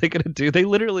are they going to do? They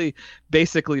literally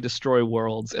basically destroy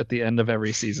worlds at the end of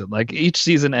every season. Like each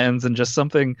season ends in just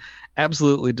something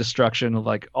absolutely destruction of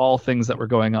like all things that were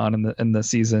going on in the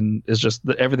season is just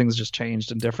everything's just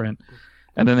changed and different.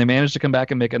 And then they managed to come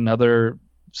back and make another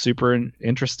super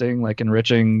interesting, like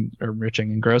engrossing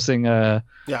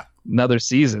another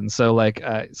season. So like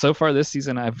so far this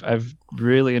season I've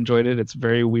really enjoyed it. It's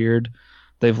very weird.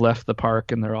 They've left the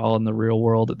park and they're all in the real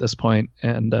world at this point,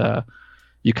 and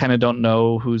you kind of don't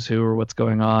know who's who or what's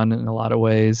going on in a lot of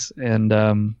ways, and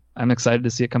I'm excited to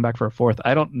see it come back for a 4th.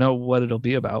 I don't know what it'll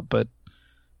be about, but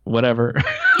whatever.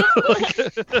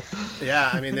 Yeah,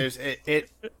 I mean, there's it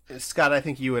Scott, I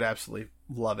think you would absolutely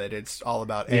love it. It's all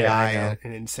about AI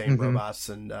and insane robots,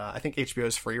 and I think HBO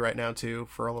is free right now too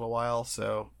for a little while.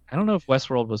 So I don't know if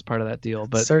Westworld was part of that deal,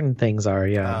 but certain things are,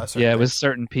 it was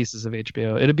certain pieces of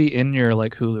HBO. It'd be in your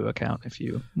like Hulu account if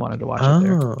you wanted to watch it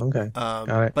there. Oh, okay.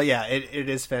 Got it. But yeah, it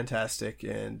is fantastic,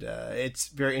 and it's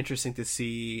very interesting to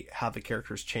see how the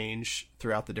characters change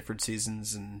throughout the different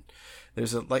seasons. And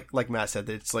there's like Matt said,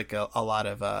 it's like a lot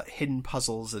of hidden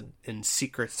puzzles and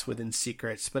secrets within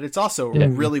secrets, but it's also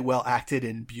really well acted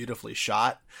and beautifully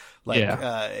shot. Like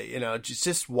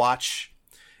just watch.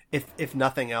 If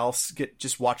nothing else,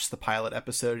 just watch the pilot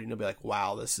episode and you'll be like,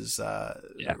 wow, this is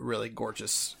really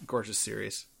gorgeous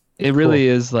series. It really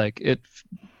is like it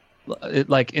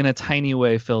like in a tiny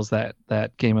way fills that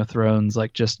Game of Thrones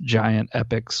like just giant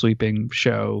epic sweeping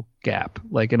show gap,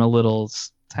 like in a little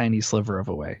tiny sliver of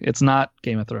a way. It's not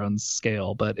Game of Thrones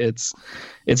scale, but it's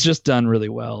just done really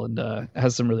well and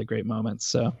has some really great moments.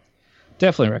 So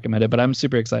definitely recommend it. But I'm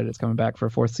super excited it's coming back for a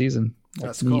 4th season.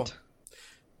 That's cool. Neat.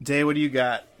 Day, what do you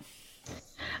got?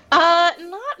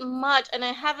 Not much, and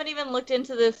I haven't even looked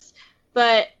into this,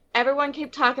 but everyone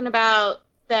kept talking about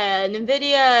the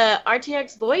NVIDIA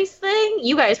RTX voice thing.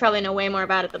 You guys probably know way more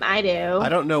about it than I do. I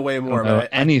don't know way more about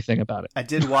anything about it. I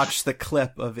did watch the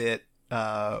clip of it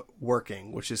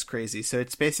working, which is crazy. So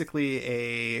it's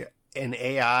basically an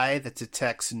AI that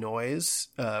detects noise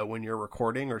when you're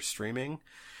recording or streaming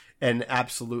and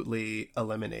absolutely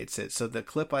eliminates it. So the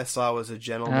clip I saw was a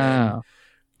gentleman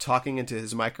talking into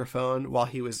his microphone while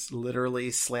he was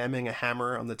literally slamming a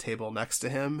hammer on the table next to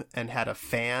him and had a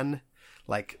fan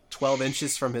like 12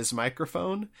 inches from his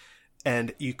microphone,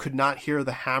 and you could not hear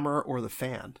the hammer or the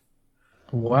fan.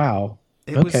 Wow.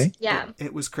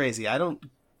 It was crazy.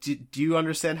 Do you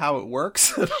understand how it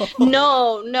works at all?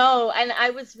 No. And I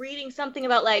was reading something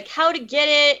about like how to get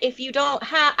it if you don't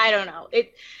have, I don't know.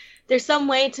 There's some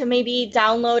way to maybe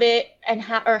download it and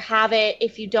have it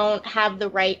if you don't have the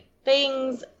right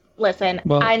things. Listen,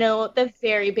 I know the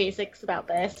very basics about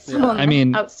this. Yeah. I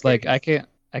mean, like I can't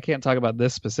talk about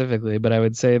this specifically, but I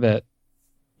would say that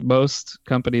most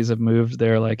companies have moved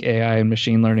their like AI and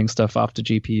machine learning stuff off to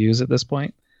GPUs at this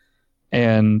point,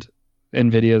 and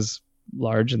NVIDIA's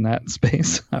large in that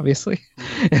space, obviously.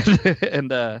 and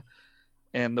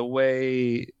the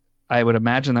way I would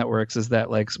imagine that works is that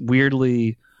like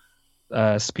weirdly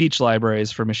speech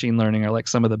libraries for machine learning are like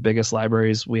some of the biggest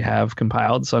libraries we have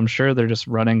compiled. So I'm sure they're just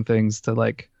running things to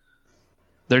like,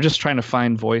 they're just trying to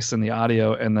find voice in the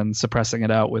audio and then suppressing it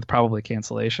out with probably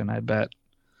cancellation, I bet,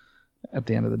 at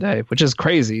the end of the day, which is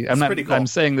crazy. Cool. I'm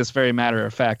saying this very matter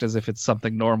of fact as if it's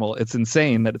something normal. It's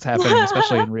insane that it's happening,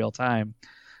 especially in real time.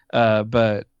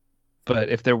 But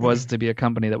if there was to be a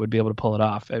company that would be able to pull it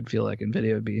off, I'd feel like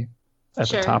NVIDIA would be at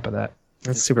the top of that.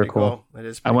 That's super cool.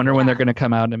 I wonder when they're going to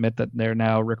come out and admit that they're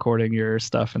now recording your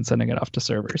stuff and sending it off to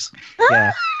servers.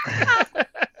 Yeah.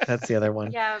 That's the other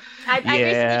one. Yeah. I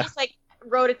basically just like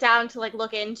wrote it down to like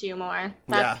look into more.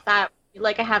 That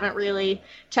Like, I haven't really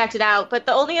checked it out. But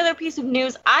the only other piece of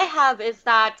news I have is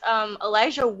that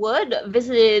Elijah Wood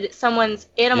visited someone's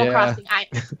Animal Crossing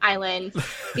island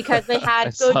because they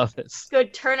had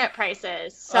good turnip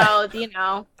prices. So,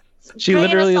 she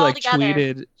literally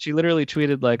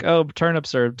tweeted like, "Oh,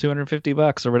 turnips are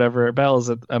 $250 or whatever bells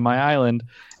at my island,"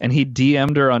 and he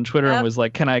DM'd her on Twitter and was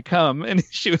like, "Can I come?" And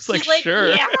she was like, "Sure."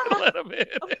 Yeah. Let him in.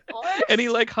 And he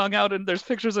like hung out, and there's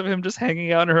pictures of him just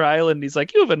hanging out on her island. He's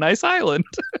like, "You have a nice island."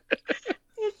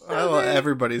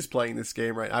 Everybody's playing this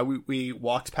game right now. We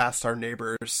walked past our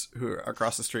neighbors who are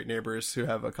across the street neighbors who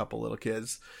have a couple little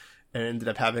kids, and ended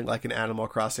up having like an Animal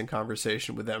Crossing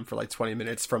conversation with them for like 20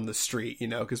 minutes from the street,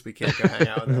 because we can't go hang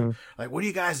out with them. Like, what are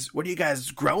you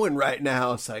guys growing right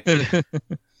now? It's like,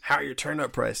 how are your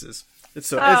turnip prices? It's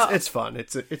fun.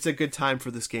 It's a good time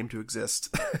for this game to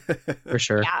exist. For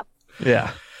sure.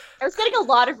 Yeah. I was getting a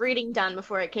lot of reading done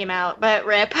before it came out, but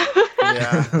rip.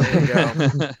 Yeah, there you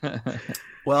go.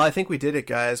 Well, I think we did it,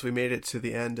 guys. We made it to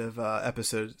the end of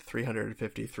episode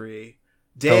 353.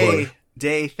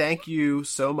 Day, thank you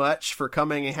so much for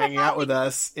coming and hanging out with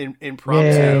us in impromptu.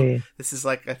 Yay. This is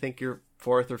like, I think your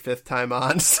 4th or 5th time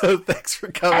on, so thanks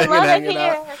for coming and hanging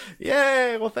out.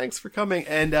 Yay! Well, thanks for coming.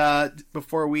 And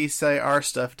before we say our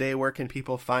stuff, Day, where can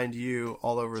people find you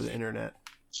all over the internet?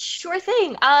 Sure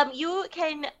thing. You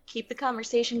can keep the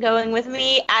conversation going with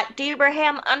me at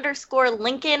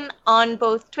Dabraham_Lincoln on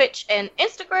both Twitch and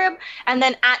Instagram, and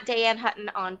then at Diane Hutton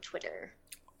on Twitter.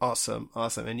 Awesome.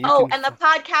 And and the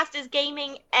podcast is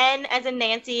Gaming N as in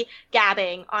Nancy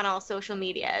Gabbing on all social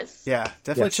medias. Yeah,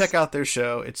 definitely check out their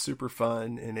show. It's super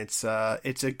fun, and it's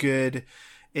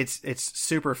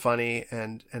super funny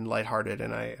and lighthearted,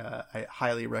 and I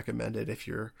highly recommend it if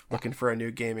you're looking for a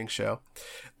new gaming show.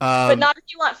 But not if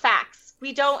you want facts.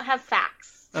 We don't have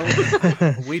facts.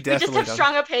 We definitely just have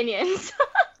strong opinions.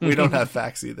 We don't have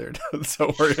facts either.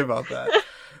 Don't worry about that.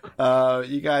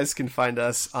 You guys can find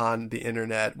us on the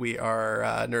internet. We are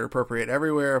Nerd Appropriate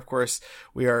everywhere. Of course,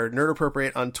 we are Nerd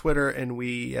Appropriate on Twitter, and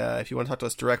we, if you want to talk to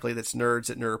us directly, that's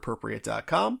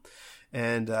nerds@nerdappropriate.com.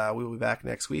 And we will be back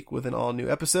next week with an all-new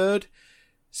episode.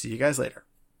 See you guys later.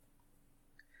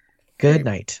 Good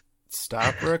night.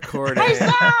 Stop recording.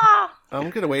 I'm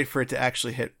going to wait for it to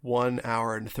actually hit 1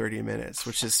 hour and 30 minutes,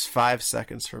 which is 5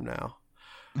 seconds from now.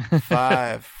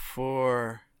 5,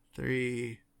 4,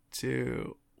 3,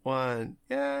 2, 1.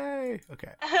 Yay.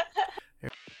 Okay.